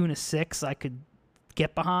record, a 2-6, I could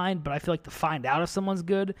get behind. But I feel like to find out if someone's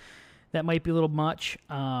good, that might be a little much.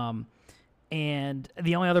 And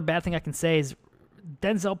the only other bad thing I can say is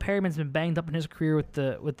Denzel Perryman's been banged up in his career with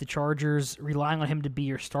the Chargers. Relying on him to be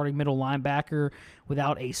your starting middle linebacker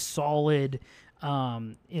without a solid,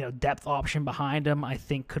 depth option behind him, I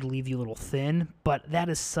think could leave you a little thin. But that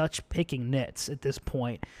is such picking nits at this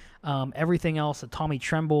point. Everything else, the Tommy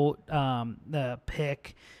Tremble, the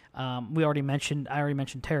pick. I already mentioned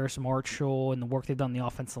Terrace Marshall and the work they've done on the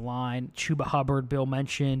offensive line. Chuba Hubbard, Bill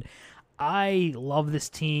mentioned. I love this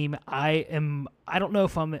team. I don't know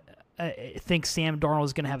if I think Sam Darnold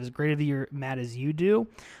is going to have as great of a year, Matt, as you do.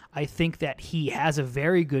 I think that he has a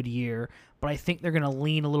very good year, but I think they're going to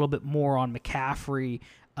lean a little bit more on McCaffrey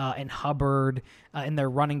and Hubbard and their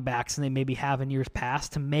running backs than they maybe have in years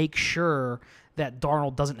past to make sure that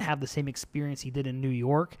Darnold doesn't have the same experience he did in New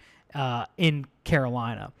York in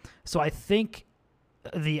Carolina. So I think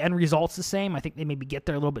the end result's the same. I think they maybe get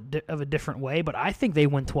there a little bit of a different way, but I think they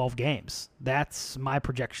win 12 games. That's my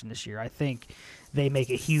projection this year. I think they make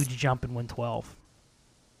a huge jump and win 12.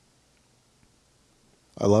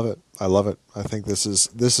 I love it. I think this is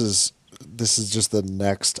just the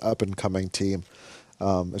next up and coming team.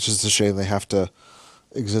 It's just a shame they have to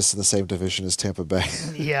exist in the same division as Tampa Bay.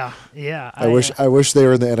 Yeah, yeah. I wish they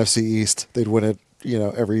were in the NFC East. They'd win it,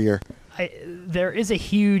 every year. There is a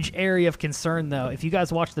huge area of concern, though. If you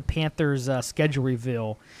guys watch the Panthers' schedule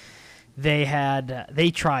reveal,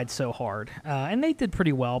 they tried so hard, and they did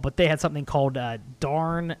pretty well. But they had something called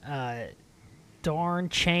Darn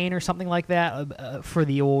Chain or something like that for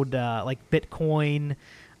the old like Bitcoin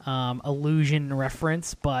illusion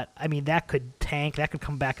reference. But I mean, that could tank. That could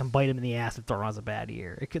come back and bite them in the ass if Darn has a bad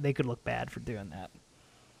year. They could look bad for doing that.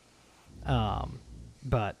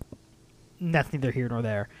 But that's neither here nor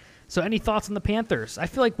there. So any thoughts on the Panthers? I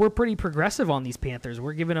feel like we're pretty progressive on these Panthers.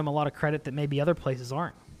 We're giving them a lot of credit that maybe other places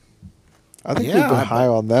aren't. I think we've been high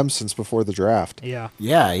on them since before the draft. Yeah.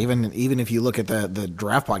 Yeah, even if you look at the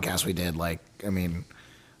draft podcast we did, like, I mean,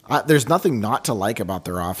 there's nothing not to like about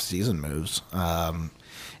their off-season moves. And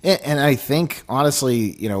I think,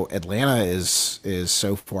 honestly, Atlanta is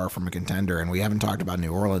so far from a contender, and we haven't talked about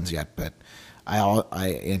New Orleans yet, but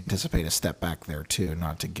I anticipate a step back there too.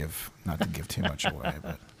 Not to give too much away,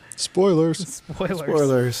 but Spoilers.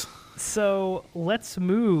 So let's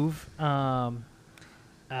move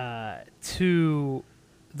to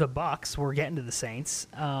the Bucks. We're getting to the Saints.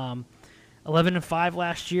 11-5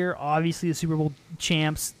 last year. Obviously, the Super Bowl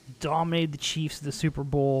champs dominated the Chiefs of the Super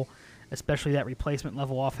Bowl, especially that replacement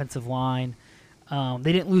level offensive line.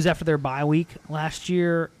 They didn't lose after their bye week last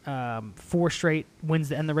year. 4 straight wins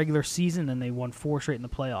to end the regular season, and they won 4 straight in the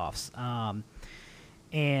playoffs.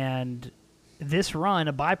 And this run,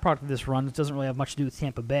 a byproduct of this run, it doesn't really have much to do with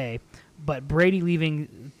Tampa Bay, but Brady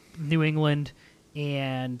leaving New England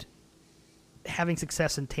and having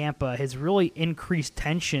success in Tampa has really increased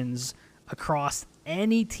tensions across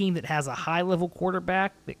any team that has a high-level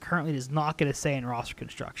quarterback that currently does not get a say in roster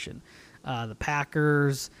construction. The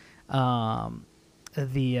Packers, the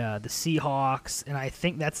Seahawks, and I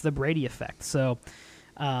think that's the Brady effect. So,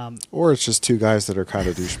 or it's just 2 guys that are kind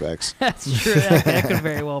of douchebags. That's true. That could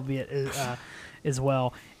very well be it as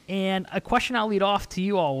well. And a question I'll lead off to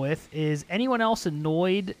you all with is: anyone else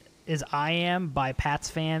annoyed as I am by Pats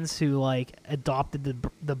fans who adopted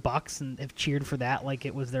the Bucks and have cheered for that like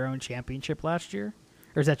it was their own championship last year,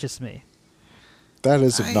 or is that just me? That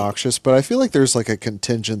is obnoxious, but I feel like there's a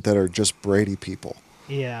contingent that are just Brady people.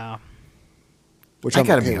 Yeah. Which I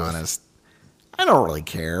gotta be honest, I don't really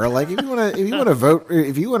care. Like, if you want to vote,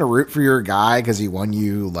 if you want to root for your guy because he won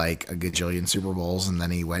you a gajillion Super Bowls and then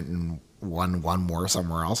he went and won one more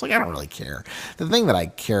somewhere else, I don't really care. The thing that I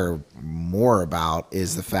care more about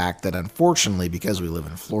is the fact that, unfortunately, because we live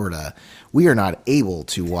in Florida, we are not able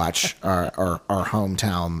to watch our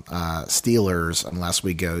hometown Steelers unless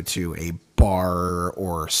we go to a bar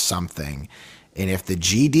or something. And if the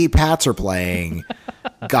GD Pats are playing,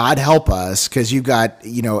 God help us, because you've got,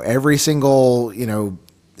 every single,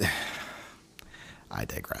 I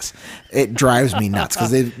digress. It drives me nuts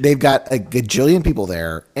because they've got a gajillion people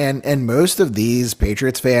there, and most of these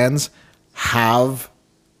Patriots fans have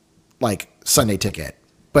Sunday ticket,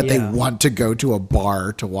 but they want to go to a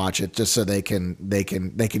bar to watch it just so they can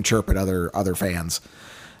chirp at other fans.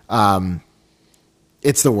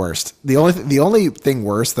 It's the worst. The only thing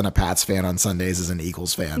worse than a Pats fan on Sundays is an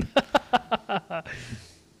Eagles fan.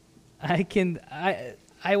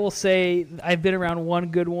 I will say I've been around one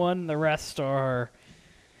good one. The rest are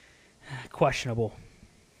questionable.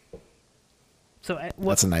 So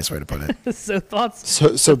that's a nice way to put it. So thoughts.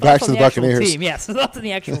 So back to the Buccaneers. Team. Yeah. So thoughts on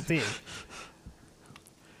the actual team.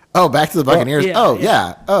 Oh, back to the Buccaneers.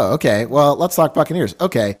 Yeah. Oh, okay. Well, let's talk Buccaneers.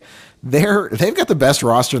 Okay. They've got the best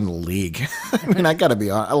roster in the league. I mean, I got to be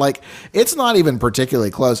honest. It's not even particularly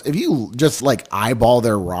close. If you just eyeball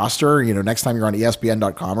their roster, next time you're on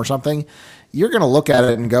ESPN.com or something, you're going to look at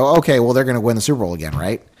it and go, okay, well, they're going to win the Super Bowl again,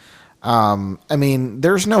 right? I mean,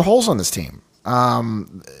 there's no holes on this team.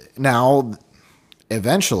 Now,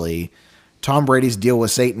 eventually, Tom Brady's deal with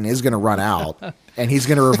Satan is going to run out, and he's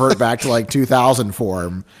going to revert back to 2000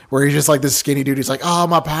 form, where he's just this skinny dude. He's oh,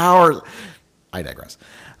 my power. I digress.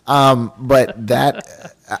 But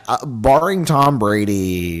that, barring Tom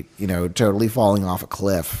Brady, totally falling off a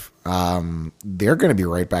cliff, they're going to be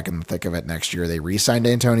right back in the thick of it next year. They re-signed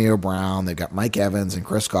Antonio Brown. They've got Mike Evans and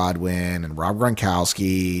Chris Godwin and Rob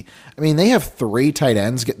Gronkowski. I mean, they have 3 tight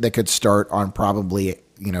ends that could start on probably,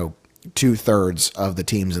 2/3 of the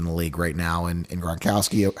teams in the league right now in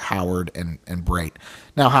Gronkowski, Howard, and Brate.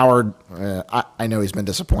 Now, Howard, I know he's been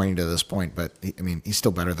disappointing to this point, but he's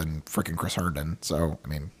still better than freaking Chris Herndon. So,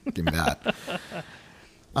 give me that.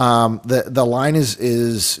 The line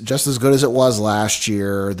is just as good as it was last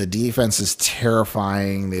year. The defense is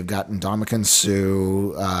terrifying. They've got Ndamukong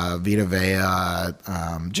Suh, Vita Vea,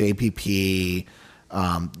 JPP.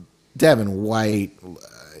 Devin White,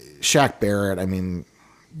 Shaq Barrett. I mean,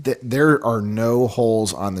 there are no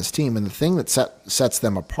holes on this team. And the thing that sets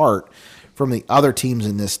them apart from the other teams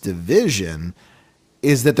in this division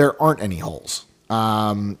is that there aren't any holes.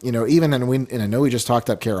 Even and I know we just talked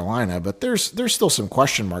up Carolina, but there's still some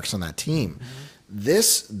question marks on that team. Mm-hmm.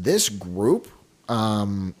 This group,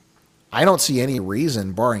 I don't see any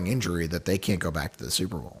reason, barring injury, that they can't go back to the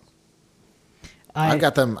Super Bowl. I've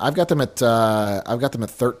got them at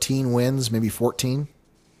 13 wins, maybe 14.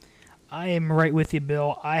 I am right with you,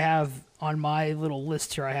 Bill. I have on my little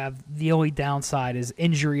list here, I have the only downside is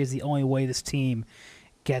injury is the only way this team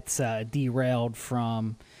gets derailed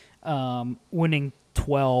from winning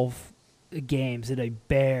 12 games at a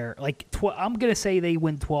bare. I'm going to say they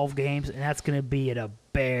win 12 games, and that's going to be at a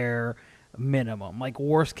bare minimum. Like,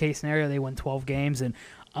 worst case scenario, they win 12 games, and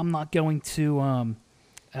I'm not going to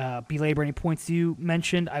belabor any points you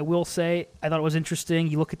mentioned. I will say I thought it was interesting.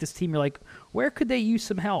 You look at this team, you're like, where could they use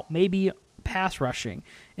some help? Maybe pass rushing,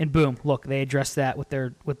 and boom, look, they addressed that with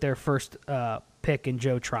their first pick in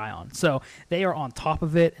Joe Tryon. So they are on top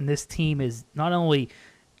of it, and this team is not only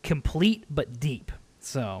complete but deep.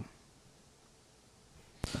 So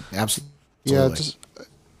absolutely,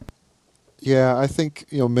 yeah, I think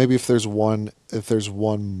maybe if there's one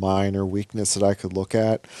minor weakness that I could look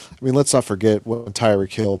at. I mean, let's not forget when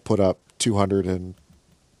Tyreek Hill put up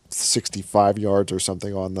 265 yards or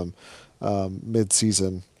something on them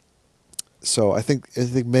mid-season. So I think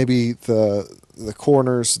maybe the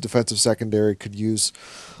corners, defensive secondary could use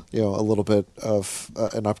a little bit of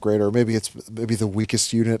an upgrade, or maybe it's the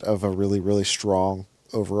weakest unit of a really, really strong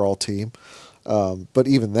overall team. But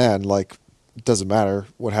even then, it doesn't matter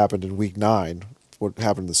what happened in week 9. What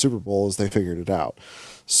happened in the Super Bowl is they figured it out.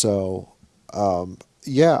 So, I'll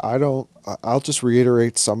just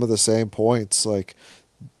reiterate some of the same points.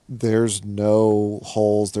 There's no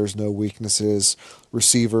holes, there's no weaknesses.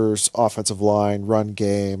 Receivers, offensive line, run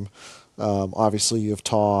game. Obviously, you have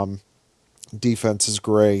Tom. Defense is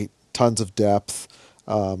great. Tons of depth.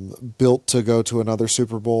 Built to go to another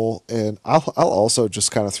Super Bowl. And I'll also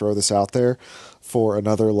just kind of throw this out there for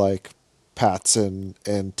another Pats and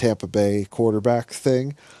Tampa Bay quarterback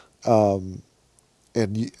thing.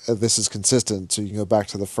 This is consistent. So you can go back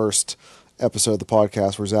to the first episode of the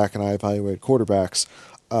podcast where Zach and I evaluated quarterbacks.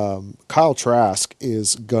 Kyle Trask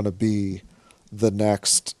is going to be the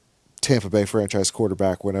next Tampa Bay franchise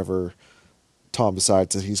quarterback whenever Tom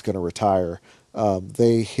decides that he's going to retire.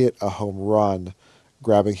 They hit a home run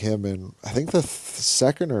grabbing him in, I think, the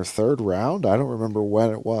second or third round. I don't remember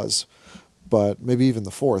when it was, but maybe even the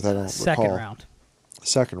fourth. I don't recall.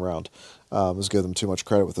 Second round. Let's give them too much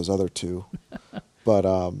credit with those other two. But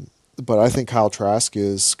I think Kyle Trask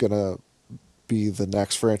is going to be the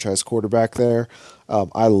next franchise quarterback there.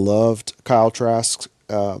 I loved Kyle Trask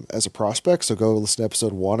as a prospect, so go listen to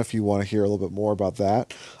episode 1 if you want to hear a little bit more about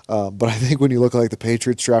that. But I think when you look like the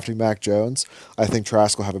Patriots drafting Mac Jones, I think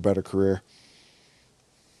Trask will have a better career.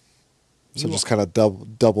 So just kind of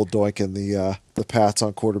double doinking the Pats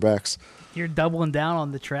on quarterbacks. You're doubling down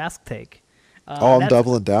on the Trask take. I'm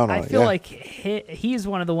doubling down on it. I feel like he's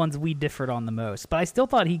one of the ones we differed on the most, but I still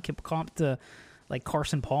thought he could comp to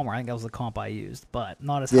Carson Palmer. I think that was the comp I used, but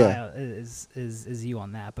not as high as you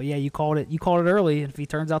on that. But yeah, you called it early, and if he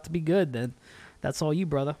turns out to be good, then that's all you,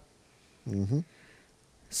 brother. Mm-hmm.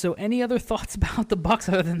 So any other thoughts about the Bucs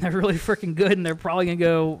other than they're really freaking good, and they're probably gonna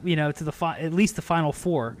go to the at least the Final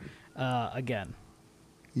Four again?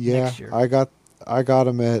 Yeah, next year. I got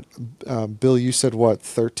him at Bill. You said what?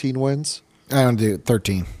 13 wins. I don't do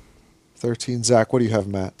 13. 13. Zach, what do you have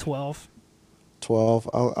him at? 12. 12.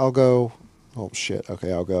 I'll go. Oh shit.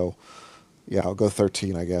 Okay, I'll go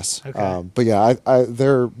 13, I guess. Okay. But yeah,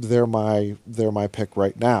 they're my pick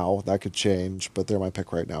right now. That could change, but they're my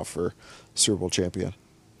pick right now for Super Bowl champion.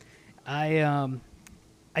 I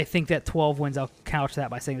think that 12 wins. I'll couch that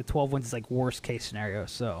by saying the 12 wins is worst case scenario.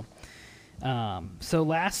 So,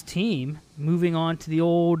 last team, moving on to the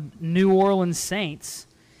old New Orleans Saints.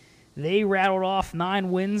 They rattled off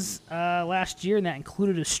 9 wins last year, and that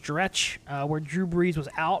included a stretch where Drew Brees was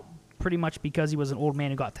out pretty much because he was an old man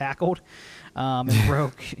who got tackled and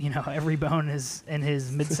broke every bone in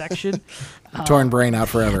his midsection. Torn brain out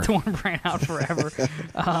forever.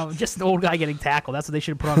 Just an old guy getting tackled. That's what they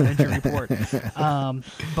should have put on the injury report.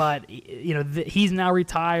 But he's now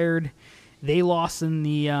retired. They lost in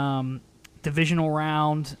the divisional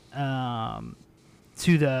round to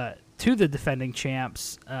the defending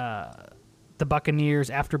champs, the Buccaneers,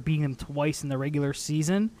 after beating them twice in the regular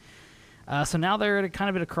season. So now they're at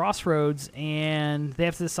a crossroads, and they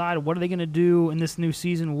have to decide what are they going to do in this new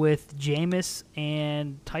season with Jameis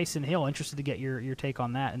and Tyson Hill. Interested to get your take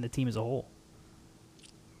on that and the team as a whole.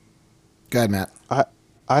 Go ahead, Matt.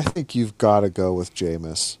 I think you've got to go with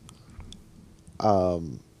Jameis.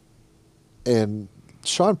 And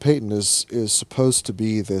Sean Payton is supposed to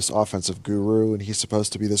be this offensive guru, and he's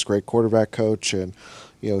supposed to be this great quarterback coach, and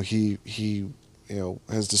he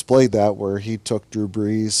has displayed that where he took Drew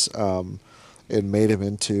Brees and made him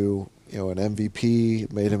into an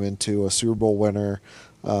MVP, made him into a Super Bowl winner,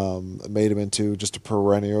 made him into just a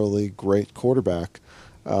perennially great quarterback.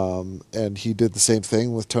 And he did the same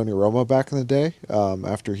thing with Tony Romo back in the day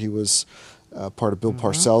after he was part of Bill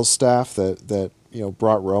Parcells' staff that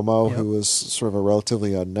brought Romo, who was sort of a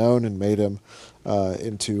relatively unknown, and made him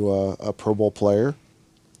into a Pro Bowl player.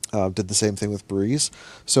 Did the same thing with Brees.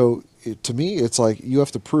 So to me, it's like you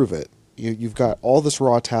have to prove it. You've got all this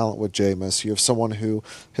raw talent with Jameis. You have someone who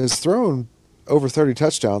has thrown over 30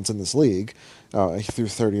 touchdowns in this league. He threw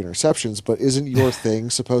 30 interceptions, but isn't your thing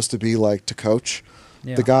supposed to be like to coach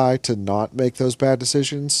the guy to not make those bad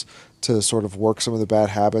decisions, to sort of work some of the bad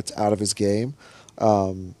habits out of his game?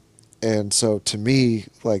 And so to me,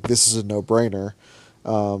 like, this is a no-brainer.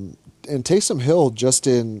 And Taysom Hill, just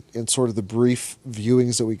in sort of the brief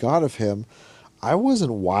viewings that we got of him, I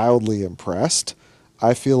wasn't wildly impressed.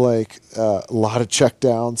 I feel like a lot of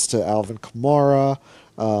checkdowns to Alvin Kamara,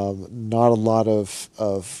 not a lot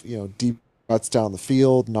of deep cuts down the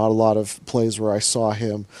field, not a lot of plays where I saw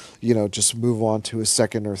him, just move on to his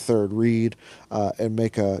second or third read and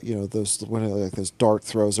make those dart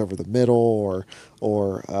throws over the middle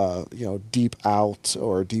or deep out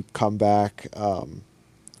or deep comeback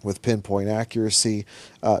with pinpoint accuracy.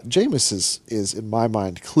 Jameis is in my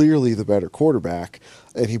mind clearly the better quarterback,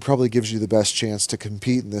 and he probably gives you the best chance to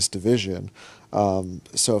compete in this division.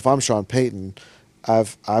 So if I'm Sean Payton,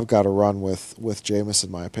 I've got to run with Jameis, in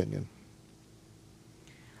my opinion.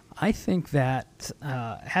 I think that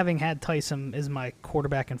having had Tyson as my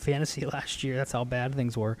quarterback in fantasy last year, that's how bad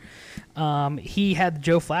things were. He had the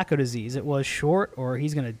Joe Flacco disease. It was short, or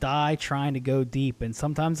he's going to die trying to go deep, and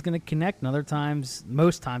sometimes it's going to connect, and other times,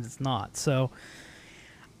 most times, it's not. So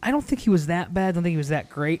I don't think he was that bad. I don't think he was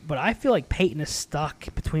that great, but I feel like Peyton is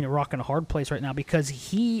stuck between a rock and a hard place right now because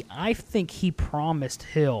I think he promised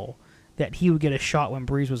Hill that he would get a shot when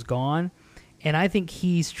Brees was gone, and I think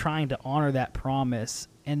he's trying to honor that promise.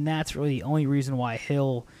 And that's really the only reason why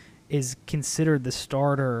Hill is considered the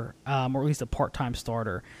starter, or at least a part-time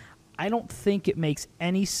starter. I don't think it makes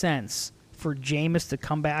any sense for Jameis to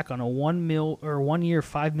come back on a 1 year,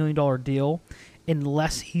 $5 million deal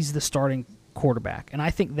unless he's the starting quarterback. And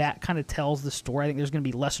I think that kind of tells the story. I think there's going to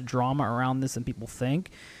be less drama around this than people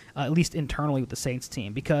think, at least internally with the Saints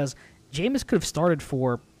team, because Jameis could have started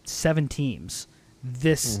for 7 teams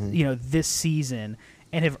this season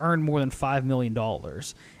and have earned more than $5 million.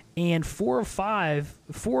 And 4 to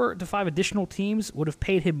 5 additional teams would have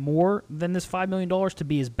paid him more than this $5 million to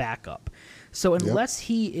be his backup. So unless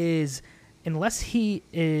he is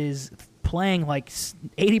playing like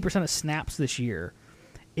 80% of snaps this year,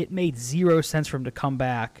 it made zero sense for him to come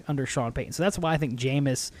back under Sean Payton. So that's why I think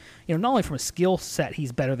Jameis, not only from a skill set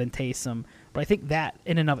he's better than Taysom, but I think that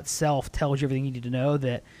in and of itself tells you everything you need to know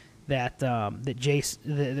that Jameis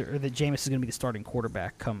is going to be the starting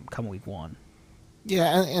quarterback come week 1.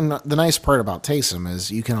 Yeah, and the nice part about Taysom is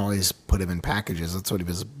you can always put him in packages. That's what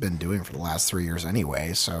he's been doing for the last 3 years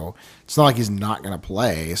anyway. So it's not like he's not going to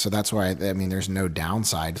play. So that's why there's no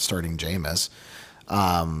downside to starting Jameis.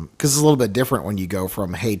 Because it's a little bit different when you go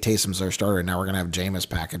from, hey, Taysom's our starter, and now we're going to have Jameis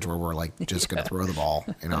package where we're like just going to throw the ball.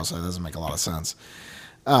 So it doesn't make a lot of sense.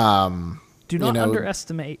 Do not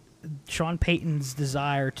underestimate Sean Payton's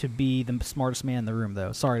desire to be the smartest man in the room,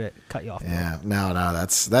 though. Sorry to cut you off. Yeah, no,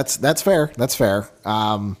 that's fair. That's fair.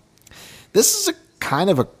 This is a kind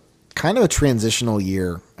of a transitional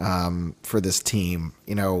year for this team.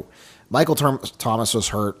 Michael Thomas was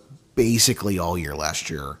hurt basically all year last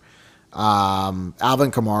year.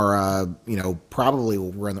 Alvin Kamara, probably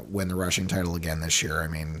will win the rushing title again this year. I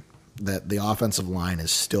mean, the offensive line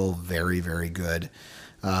is still very, very good.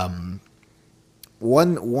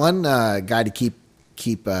 One guy to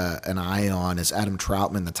keep an eye on is Adam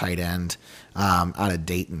Troutman, the tight end out of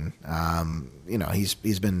Dayton.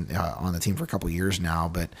 He's been on the team for a couple of years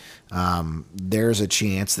now, but there's a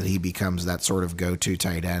chance that he becomes that sort of go-to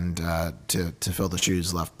tight end to fill the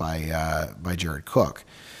shoes left by Jared Cook.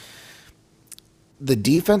 The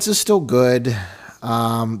defense is still good.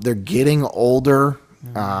 They're getting older.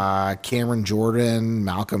 Cameron Jordan,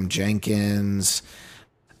 Malcolm Jenkins,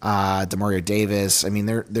 Demario Davis. I mean,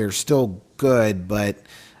 they're still good, but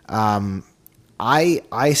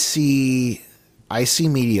I see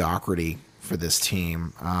mediocrity for this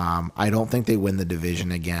team. I don't think they win the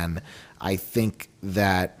division again. I think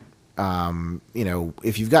that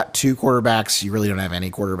if you've got two quarterbacks, you really don't have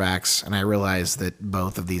any quarterbacks. And I realize that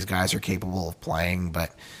both of these guys are capable of playing,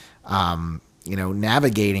 but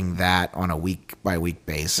navigating that on a week by week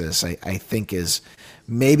basis, I think is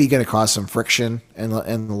maybe going to cause some friction in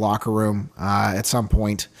the locker room at some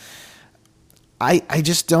point. I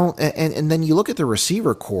just don't. And then you look at the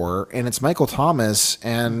receiver core, and it's Michael Thomas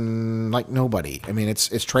and like nobody. I mean, it's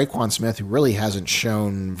Traquan Smith, who really hasn't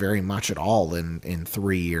shown very much at all in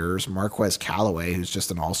 3 years. Marquez Callaway, who's just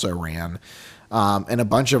an also-ran, and a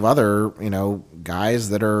bunch of other guys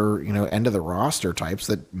that are end of the roster types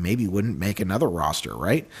that maybe wouldn't make another roster,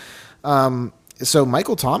 right? So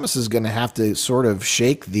Michael Thomas is going to have to sort of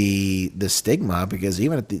shake the stigma, because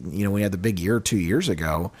even at the we had the big year 2 years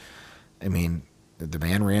ago. I mean, the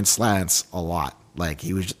man ran slants a lot. Like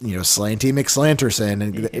he was, Slanty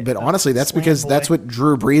McSlanterson. But honestly, that's because that's what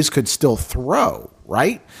Drew Brees could still throw,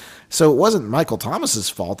 right? So it wasn't Michael Thomas's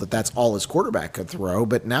fault that that's all his quarterback could throw.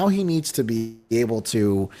 But now he needs to be able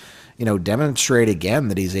to, demonstrate again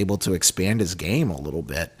that he's able to expand his game a little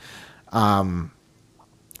bit. All in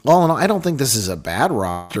all, I don't think this is a bad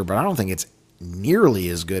roster, but I don't think it's nearly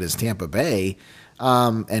as good as Tampa Bay.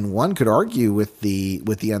 And one could argue with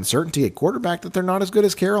the uncertainty at quarterback that they're not as good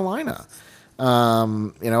as Carolina.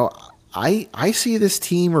 I see this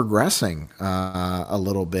team regressing a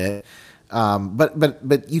little bit,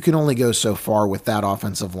 but you can only go so far with that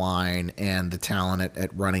offensive line and the talent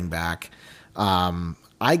at running back.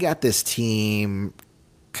 I got this team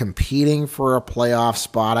competing for a playoff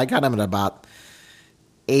spot. I got them at about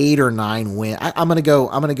 8 or 9 wins. I'm gonna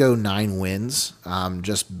go 9 wins,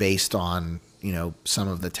 just based on some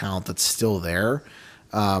of the talent that's still there.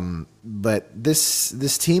 But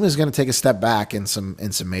this team is going to take a step back in some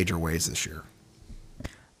major ways this year.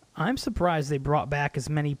 I'm surprised they brought back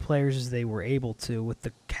as many players as they were able to with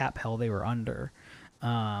the cap hell they were under.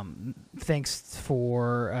 Thanks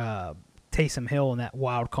for Taysom Hill and that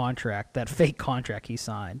wild contract, that fake contract he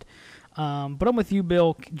signed. But I'm with you,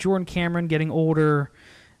 Bill. Jordan Cameron getting older.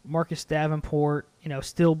 Marcus Davenport,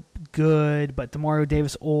 still good, but Demario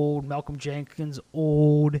Davis old, Malcolm Jenkins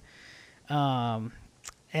old, and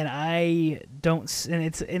I don't. And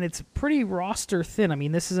it's pretty roster thin. I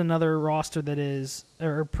mean, this is another roster that is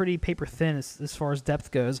pretty paper thin as far as depth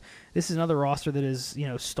goes. This is another roster that is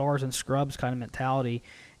stars and scrubs kind of mentality.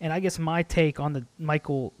 And I guess my take on the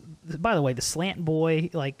Michael, by the way, the slant boy,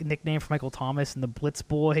 like nickname for Michael Thomas, and the blitz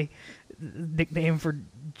boy nickname for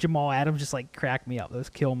Jamal Adams, just like crack me up. Those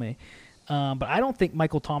kill me. But I don't think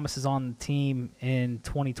Michael Thomas is on the team in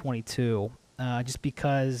 2022, just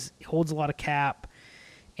because he holds a lot of cap,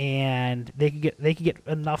 and they could get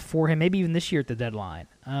enough for him, maybe even this year at the deadline,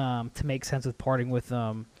 to make sense with parting with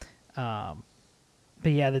them. But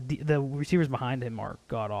yeah, the receivers behind him are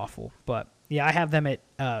god awful. But yeah, I have them at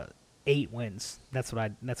 8 wins. That's what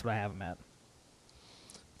I have them at.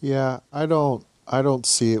 Yeah, I don't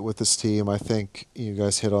see it with this team. I think you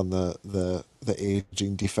guys hit on the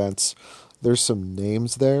aging defense. There's some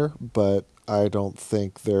names there, but I don't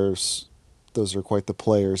think those are quite the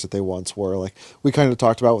players that they once were. Like we kind of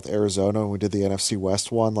talked about with Arizona when we did the NFC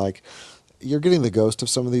West one. Like you're getting the ghost of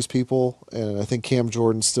some of these people, and I think Cam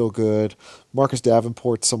Jordan's still good. Marcus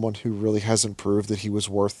Davenport's someone who really hasn't proved that he was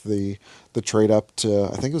worth the trade up to,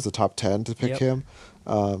 I think it was the top 10 to pick him.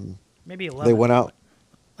 Maybe 11. They went out.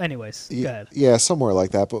 Anyways, go ahead. Yeah, somewhere like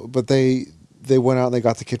that. But they went out and they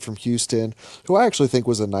got the kid from Houston, who I actually think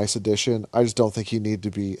was a nice addition. I just don't think he needed to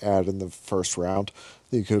be added in the first round. I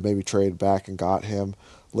think you could have maybe traded back and got him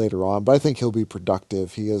later on. But I think he'll be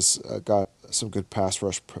productive. He has got some good pass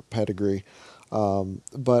rush pedigree.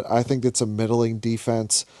 But I think it's a middling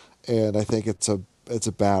defense, and I think it's a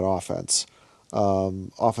bad offense.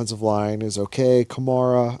 Offensive line is okay.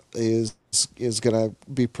 Kamara is going to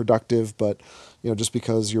be productive, but just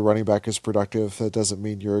because your running back is productive, that doesn't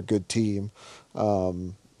mean you're a good team.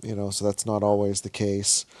 So that's not always the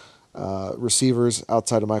case. Receivers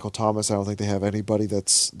outside of Michael Thomas, I don't think they have anybody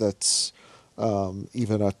that's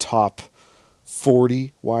even a top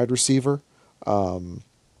 40 wide receiver.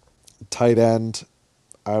 Tight end,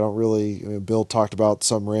 I don't really. I mean, Bill talked about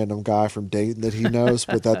some random guy from Dayton that he knows,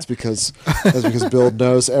 but that's because Bill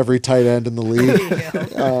knows every tight end in the league.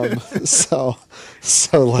 So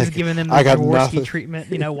like, he's giving them the I got Jaworski nothing.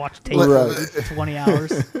 treatment. Watch tape for 20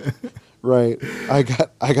 hours. Right. I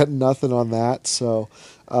got nothing on that. So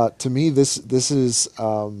to me, this is.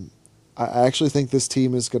 I actually think this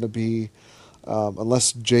team is going to be,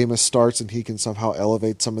 unless Jameis starts and he can somehow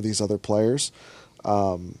elevate some of these other players.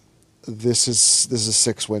 This is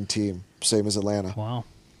a 6-win team, same as Atlanta. Wow.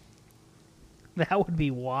 That would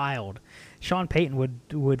be wild. Sean Payton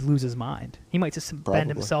would lose his mind. He might just suspend Probably.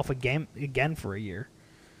 himself again for a year.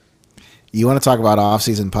 You want to talk about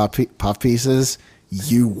off-season puff pieces?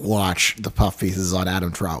 You watch the puff pieces on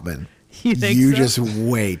Adam Troutman. You think You so? just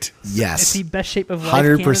wait. Yes. Is he best shape of life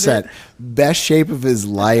 100%. candidate? Best shape of his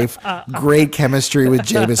life. Great chemistry with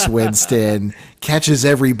Jameis Winston. Catches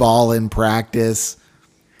every ball in practice.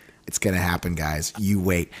 It's going to happen, guys. You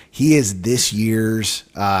wait. He is this year's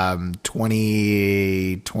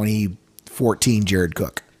 2014 Jared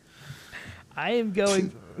Cook. I am going.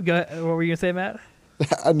 What were you gonna say, Matt?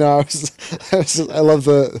 No, I love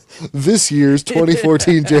this year's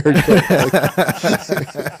 2014 Jared Cook.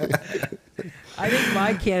 I think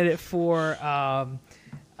my candidate for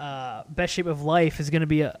best shape of life is going to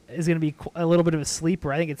be a little bit of a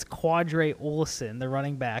sleeper. I think it's Quadre Olson, the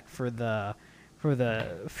running back for the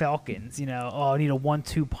Falcons. You know, I need a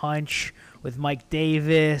 1-2 punch with Mike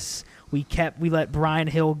Davis. We let Brian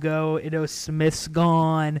Hill go. Smith's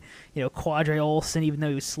gone. You know, Quadre Olson, even though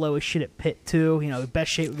he was slow as shit at Pitt too. You know,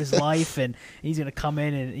 best shape of his life, and he's going to come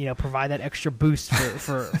in and provide that extra boost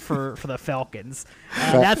for the Falcons.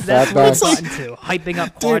 That's what back. I've gotten to, hyping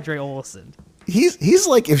up Quadre Olson. He's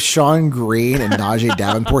like if Sean Green and Najee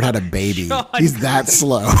Davenport had a baby. He's that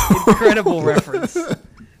slow. Incredible reference.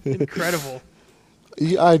 Incredible.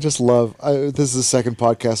 I just love. This is the second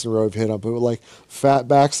podcast in a row I've hit on, but like fat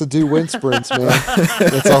backs that do wind sprints, man.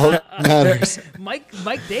 That's all that matters. Mike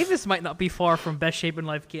Davis might not be far from best shape in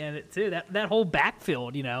life candidate too. That whole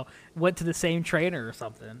backfield, went to the same trainer or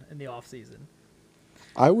something in the offseason.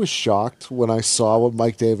 I was shocked when I saw what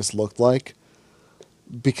Mike Davis looked like,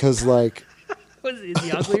 because like. Is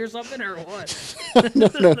he ugly or something or what? No.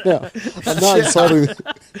 I'm not insulting.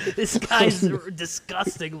 This guy's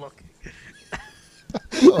disgusting looking.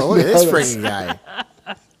 Oh, look at this freaking guy.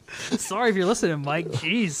 Sorry if you're listening, Mike.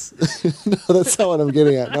 Jeez. No, that's not what I'm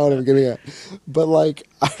getting at. Not what I'm getting at. But like,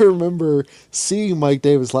 I remember seeing Mike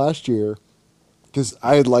Davis last year because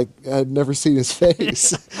I had never seen his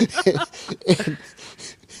face,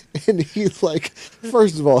 and he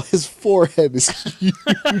first of all, his forehead is huge.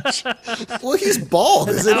 Well, he's bald,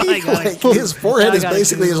 isn't Now I he? gotta- Like, his forehead now I is gotta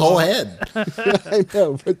basically his Google. whole head. I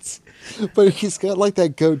know, but he's got like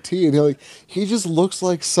that goatee, and he just looks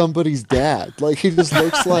like somebody's dad. Like he just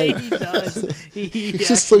looks like. He does. He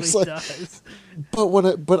just actually looks like- does. But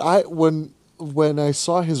when I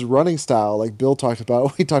saw his running style, like Bill talked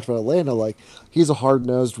about, we talked about Atlanta, like he's a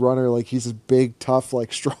hard-nosed runner, like he's a big, tough,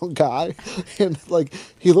 like strong guy, and like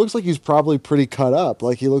he looks like he's probably pretty cut up,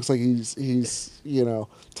 like he looks like he's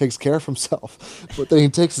takes care of himself, but then he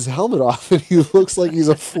takes his helmet off and he looks like he's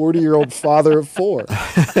a 40-year-old father of 4.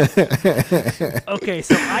 Okay,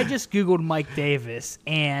 so I just Googled Mike Davis,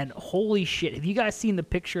 and holy shit, have you guys seen the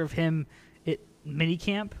picture of him at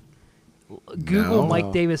minicamp? Google No.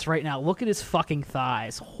 Mike Davis right now. Look at his fucking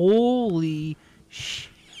thighs. Holy shit.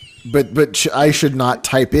 But I should not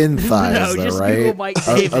type in thighs, No, though, just right? Google Mike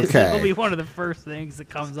Davis. Okay. That'll be one of the first things that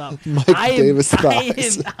comes up. Mike I Davis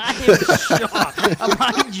thighs. am shocked.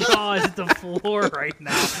 My jaw is at the floor right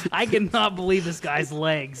now. I cannot believe this guy's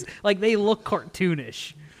legs. Like, they look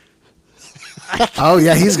cartoonish. Oh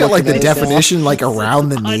yeah, he's got like the Like definition like around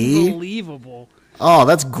the knee. Unbelievable. Oh,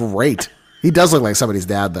 that's great. He does look like somebody's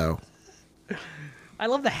dad, though. I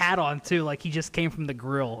love the hat on, too. Like, he just came from the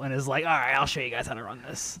grill and is like, all right, I'll show you guys how to run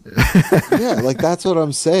this. Yeah, like that's what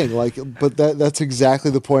I'm saying. Like, but that's exactly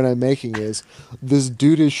the point I'm making is this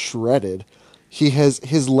dude is shredded.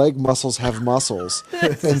 His leg muscles have muscles,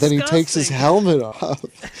 and then he takes his disgusting. helmet off.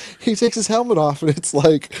 He takes his helmet off, and it's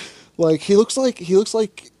like he looks like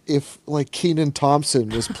if like Kenan Thompson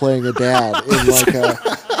was playing a dad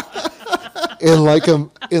in like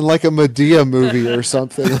a Medea movie or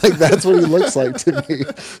something. Like that's what he looks like to me.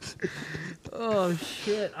 Oh,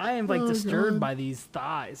 shit. I am, like, disturbed by these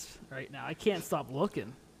thighs right now. I can't stop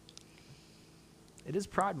looking. It is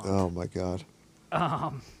Pride Month. Oh my god.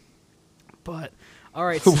 But, all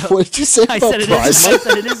right, so... What did you say I about said it Pride is. Month?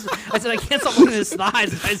 I said I can't stop looking at his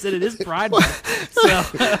thighs. I said it is Pride Month. So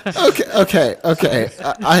Okay.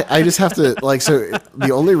 I just have to so the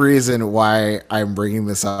only reason why I'm bringing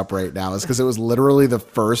this up right now is because it was literally the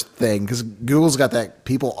first thing, because Google's got that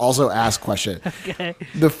people also ask question. okay.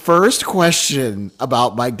 The first question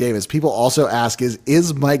about Mike Davis people also ask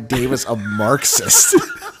is Mike Davis a Marxist?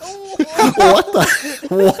 What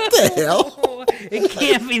the hell? It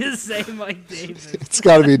can't be the same Mike Davis. It's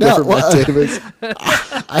got to be a different Mike Davis.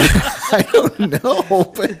 I don't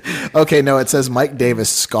know. But, okay, no, it says Mike Davis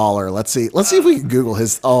scholar. Let's see if we can Google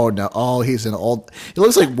his. Oh no, he's an old. He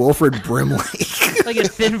looks like Wilford Brimley. Like a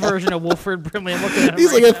thin version of Wilford Brimley. I'm looking at him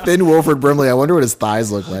He's right like now. a thin Wilford Brimley. I wonder what his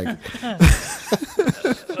thighs look like.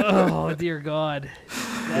 Oh dear God.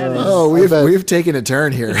 That is, Oh, we've taken a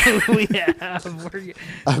turn here. we have.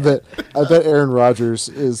 I bet Aaron Rodgers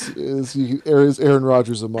is Aaron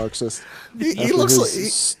Rodgers a Marxist? He After looks his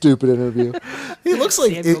like stupid interview. he looks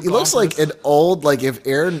like Samuel he looks like Gompers. an old, like if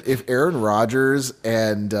Aaron Rodgers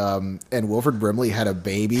and Wilford Brimley had a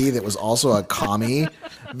baby that was also a commie,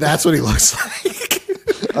 that's what he looks like.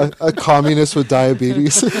 A communist with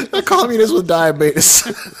diabetes. A communist with diabetes.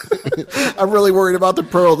 I'm really worried about the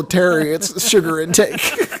proletariat's sugar intake.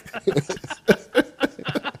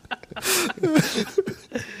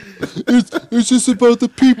 It's just about the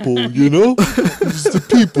people, you know? It's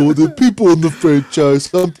the people in the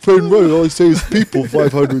franchise. I'm afraid right. All I say is people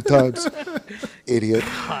 500 times. Idiot.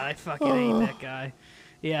 God, I fucking hate that guy.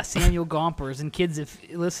 Yeah, Samuel Gompers. And kids, if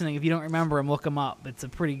listening, if you don't remember him, look him up. It's a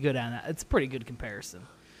pretty good comparison.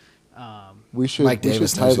 We should Mike we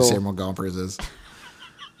Davis should knows who title Samuel Gompers is.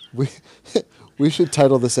 we should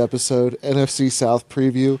title this episode NFC South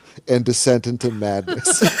Preview and Descent into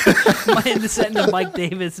Madness. My descent into Mike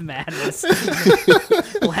Davis madness.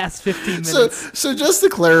 Last 15 So, minutes. so just to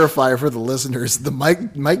clarify for the listeners, the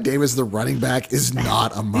Mike Davis, the running back, is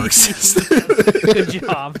not a Marxist. Good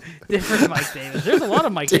job. Different Mike Davis. There's a lot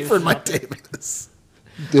of Mike Different Davis. Mike Davis.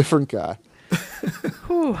 Different guy.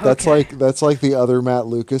 Whew, That's okay. like the other Matt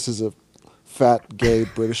Lucas is a fat gay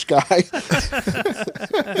British guy.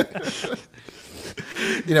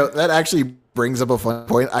 You know, that actually brings up a fun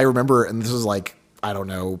point. I remember, and this was like, I don't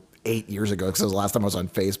know, 8 years ago, because it was the last time I was on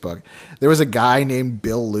Facebook. There was a guy named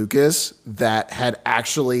Bill Lucas that had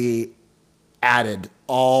actually added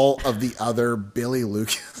all of the other Billy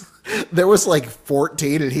Lucas. There was like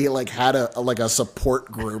 14, and he like had a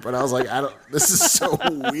support group, and I was like, this is so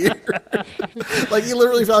weird. Like he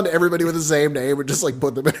literally found everybody with the same name and just like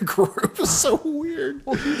put them in a group. It's so weird.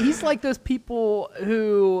 Well, he's like those people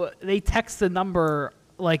who they text the number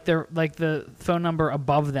like they're like the phone number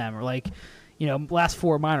above them, or like, you know, last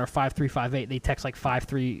four of mine are 5358. They text like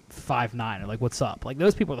 5359 or like what's up. Like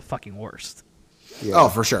those people are the fucking worst. Yeah. Oh,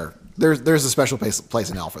 for sure. There's a special place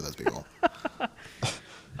in hell for those people.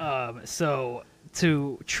 So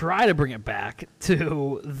to try to bring it back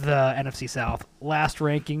to the NFC South, last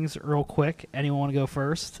rankings real quick. Anyone want to go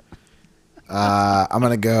first? I'm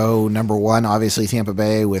going to go number one, obviously Tampa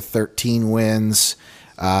Bay with 13 wins.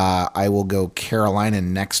 I will go Carolina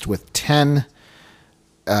next with 10.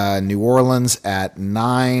 New Orleans at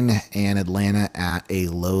 9, and Atlanta at a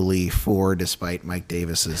lowly 4, despite Mike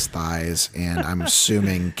Davis's thighs, and I'm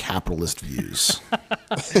assuming capitalist views.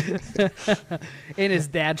 In his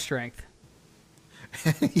dad's strength.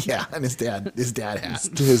 Yeah, and his dad hat.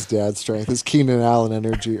 His dad's strength, his Keenan Allen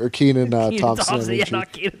energy, or Keenan Keenan Thompson Thompson, energy. yeah,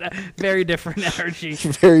 not Keenan, very different energy.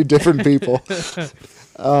 Very different people.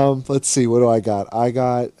 Let's see. What do I got? I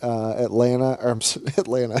got Atlanta.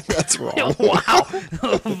 Atlanta. That's wrong. Wow.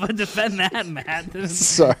 Defend that, Matt.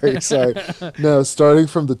 sorry. No, starting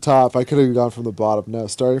from the top. I could have gone from the bottom. No,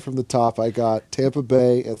 starting from the top, I got Tampa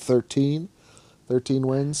Bay at 13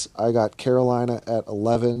 wins. I got Carolina at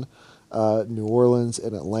 11. New Orleans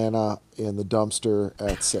and Atlanta in the dumpster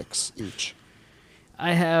at 6 each.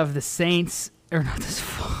 I have the Saints, or not this.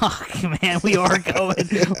 Fuck, man, we are going.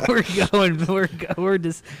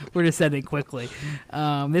 We're descending quickly.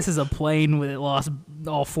 This is a plane that lost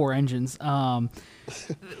all 4 engines. I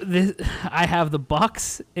have the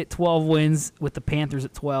Bucks at 12 wins with the Panthers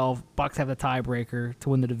at 12. Bucks have the tiebreaker to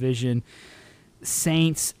win the division.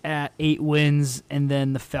 Saints at 8 wins, and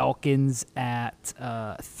then the Falcons at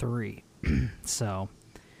 3. So,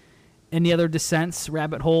 any other descents,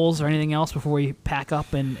 rabbit holes, or anything else before we pack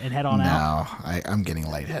up and head on out? No, I'm getting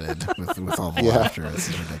lightheaded with all the Yeah. laughter. This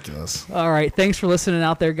is ridiculous. All right. Thanks for listening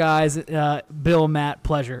out there, guys. Bill, Matt,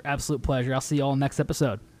 pleasure. Absolute pleasure. I'll see you all next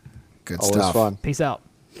episode. Good Always stuff. fun. Peace out.